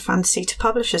urban fantasy to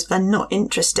publishers. They're not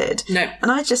interested. No. And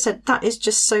I just said, that is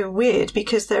just so weird,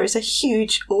 because there is a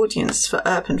huge audience for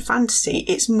urban fantasy.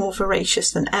 It's more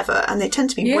voracious than ever. And they tend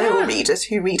to be whale readers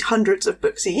who read hundreds of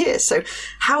books a year. So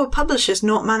how are publishers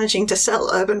not managing to sell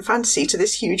urban fantasy to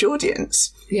this huge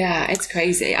audience? Yeah, it's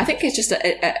crazy. I think it's just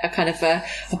a kind of a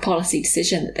policy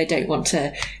decision that they don't want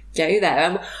to go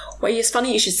there. Well, it's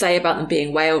funny you should say about them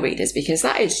being whale readers, because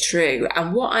that is true.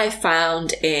 And what I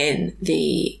found in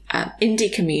the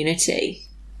indie community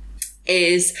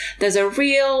is there's a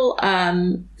real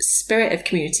spirit of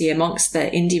community amongst the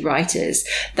indie writers,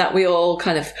 that we all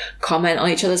kind of comment on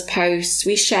each other's posts.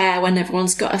 We share when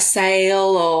everyone's got a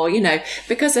sale, or,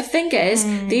 because the thing is,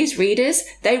 these readers,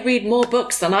 they read more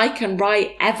books than I can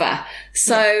write ever.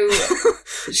 So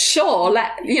sure,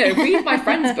 read my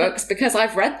friend's books because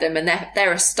I've read them and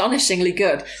they're astonishingly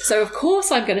good. So of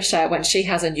course I'm going to share when she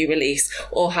has a new release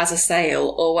or has a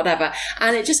sale or whatever.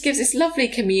 And it just gives this lovely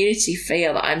community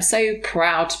feel that I'm so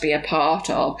proud to be a part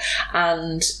of.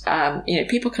 And,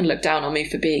 people can look down on me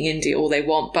for being indie all they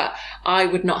want, but I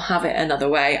would not have it another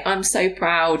way. I'm so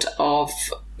proud of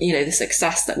the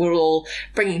success that we're all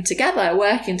bringing together,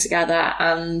 working together.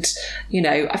 And,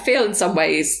 I feel in some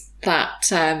ways that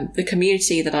the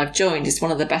community that I've joined is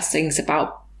one of the best things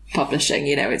about publishing.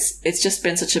 It's just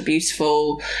been such a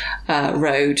beautiful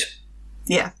road.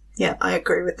 Yeah, I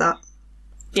agree with that.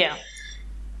 Yeah,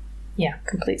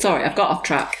 completely. Sorry, I've got off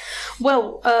track.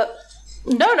 Well,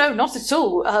 no, not at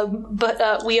all.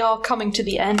 But we are coming to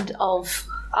the end of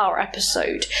our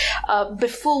episode.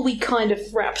 Before we kind of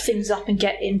wrap things up and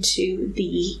get into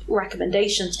the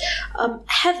recommendations,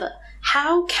 Heather,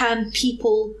 how can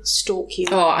people stalk you?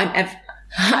 Oh, I'm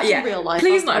Yeah, real life.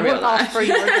 please not in real life. Ask for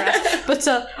your address, but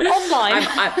online.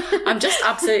 I'm just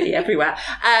absolutely everywhere.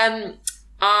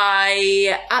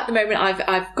 At the moment,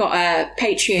 I've got a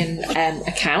Patreon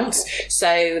account,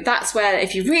 so that's where,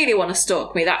 if you really want to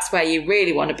stalk me, that's where you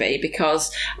really want to be,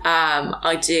 because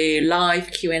I do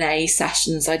live Q&A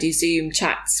sessions, I do Zoom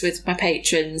chats with my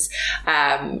patrons.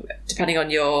 Depending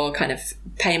on your kind of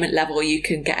payment level, you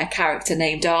can get a character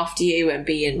named after you and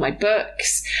be in my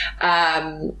books.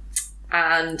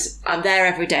 And I'm there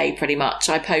every day pretty much.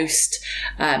 I post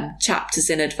chapters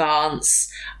in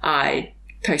advance. I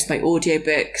post my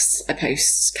audiobooks. I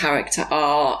post character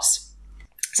art.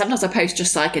 Sometimes I post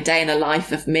just like a day in the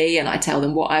life of me, and I tell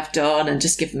them what I've done and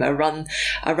just give them a run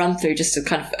through, just a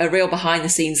kind of a real behind the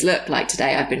scenes look. Like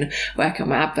today, I've been working on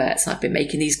my adverts and I've been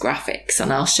making these graphics,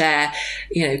 and I'll share,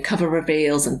 cover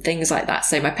reveals and things like that.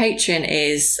 So my Patreon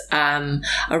is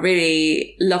a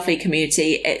really lovely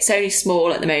community. It's only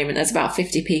small at the moment. There's about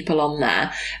 50 people on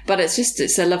there, but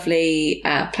it's a lovely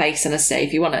place. And I say,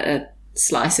 if you want a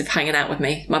slice of hanging out with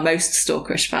me, my most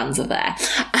stalkerish fans are there.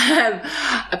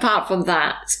 Apart from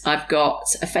that, I've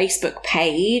got a Facebook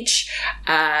page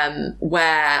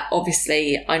where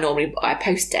obviously I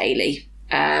post daily.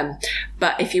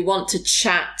 But if you want to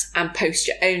chat and post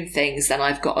your own things, then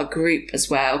I've got a group as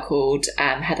well called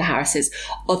Heather Harris's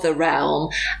Other Realm,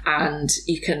 and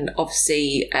you can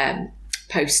obviously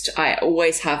post. I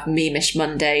always have Meme-ish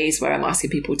Mondays where I'm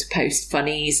asking people to post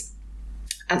funnies.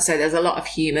 And so there's a lot of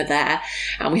humour there.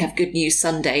 And we have Good News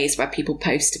Sundays where people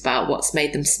post about what's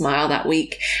made them smile that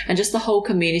week. And just the whole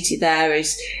community there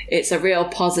it's a real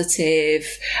positive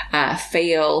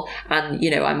feel. And,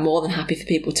 I'm more than happy for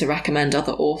people to recommend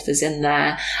other authors in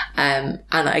there. And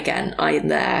again, I'm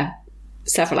there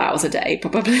several hours a day,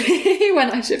 probably,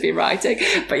 when I should be writing.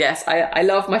 But yes, I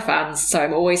love my fans. So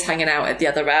I'm always hanging out at the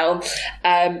Other Realm.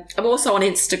 I'm also on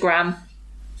Instagram,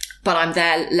 but I'm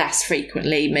there less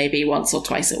frequently, maybe once or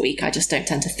twice a week. I just don't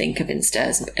tend to think of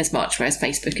Insta as much, whereas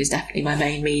Facebook is definitely my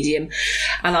main medium.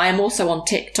 And I am also on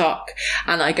TikTok,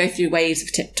 and I go through waves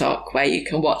of TikTok where you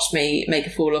can watch me make a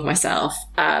fool of myself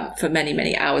for many,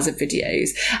 many hours of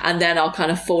videos. And then I'll kind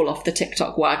of fall off the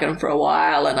TikTok wagon for a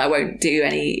while, and I won't do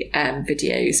any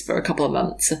videos for a couple of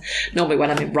months. Normally when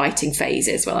I'm in writing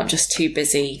phases, when I'm just too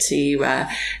busy to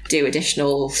do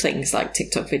additional things like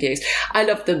TikTok videos. I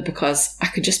love them because I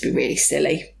could just be really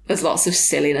silly. There's lots of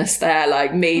silliness there,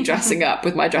 like me dressing up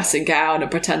with my dressing gown and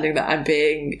pretending that I'm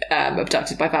being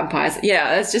abducted by vampires.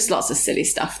 Yeah, there's just lots of silly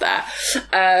stuff there.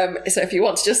 So if you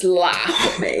want to just laugh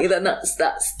at me, then that's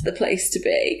the place to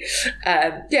be.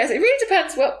 Yes, it really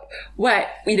depends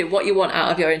what you want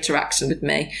out of your interaction with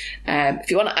me.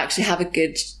 If you want to actually have a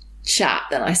good chat,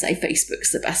 then I say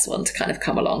Facebook's the best one to kind of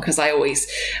come along, because I always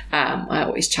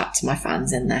chat to my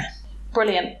fans in there.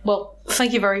 Brilliant. Well,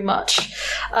 thank you very much.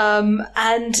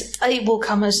 And it will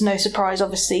come as no surprise,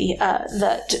 obviously,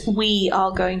 that we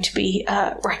are going to be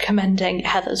recommending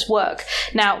Heather's work.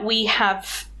 Now, we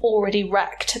have already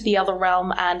wrecked the Other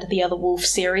Realm and the Other Wolf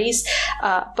series,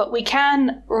 but we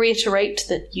can reiterate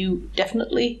that you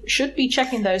definitely should be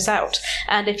checking those out.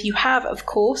 And if you have, of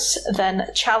course, then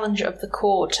Challenge of the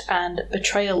Court and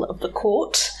Betrayal of the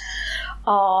Court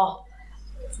are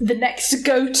the next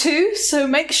go-to, so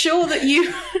make sure that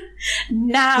you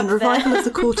nab and Revival of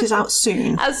the Court is out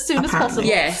soon. As soon as possible.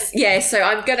 Yes, so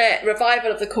I'm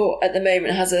Revival of the Court at the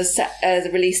moment has a set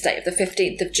release date of the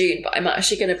 15th of June, but I'm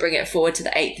actually going to bring it forward to the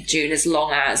 8th of June as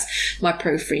long as my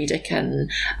proofreader can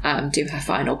do her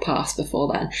final pass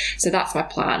before then. So that's my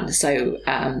plan. So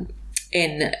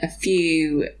in a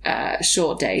few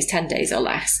short days, 10 days or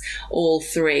less, all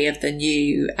 3 of the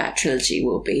new trilogy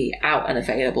will be out and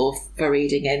available for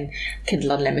reading in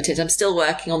Kindle Unlimited. I'm still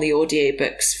working on the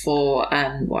audiobooks for,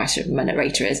 my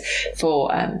narrator is, for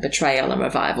Betrayal and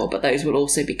Revival, but those will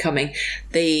also be coming.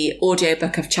 The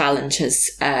audiobook of Challenge has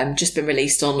just been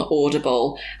released on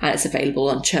Audible, and it's available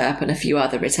on Chirp and a few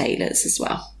other retailers as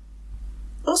well.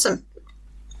 Awesome.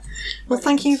 Well,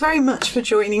 thank you very much for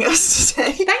joining us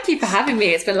today. Thank you for having me.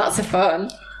 It's been lots of fun.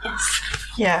 Yes.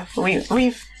 Yeah,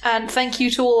 we've... And thank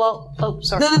you to all our... Oh,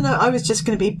 sorry. No, I was just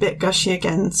going to be a bit gushy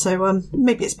again, so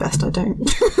maybe it's best I don't.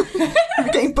 I'm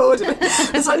getting bored of it.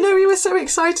 It's like, no, we were so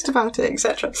excited about it,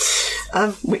 etc.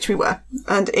 Which we were.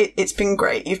 And it's been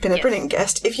great. You've been a brilliant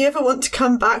guest. If you ever want to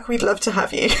come back, we'd love to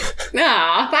have you.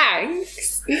 Ah,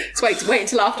 thanks. Let's wait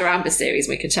until after Amber's series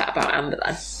we can chat about Amber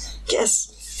then. Yes.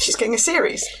 She's getting a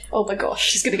series. Oh my gosh.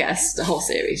 She's going to get a whole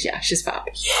series. Yeah, she's fab.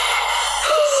 Yes.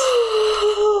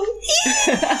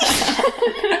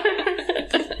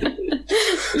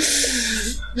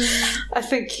 I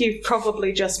think you've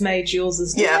probably just made yours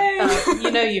as yeah.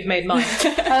 you've made mine.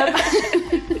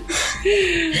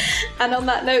 And on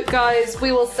that note, guys,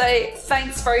 we will say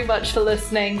thanks very much for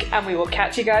listening, and we will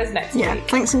catch you guys next Yeah, week.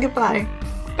 thanks and goodbye.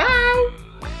 Bye!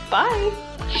 Bye!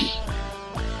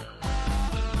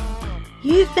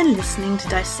 You've been listening to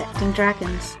Dissecting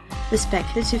Dragons, the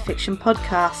speculative fiction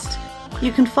podcast.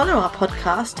 You can follow our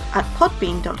podcast at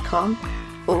podbean.com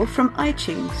or from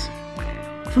iTunes.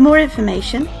 For more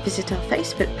information, visit our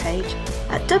Facebook page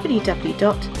at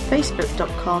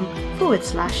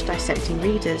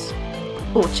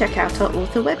www.facebook.com/dissectingreaders, or check out our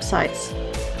author websites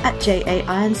at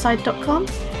jaironside.com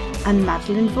and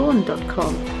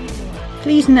madeleinevaughan.com.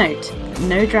 Please note that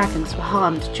no dragons were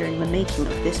harmed during the making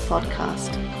of this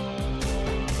podcast.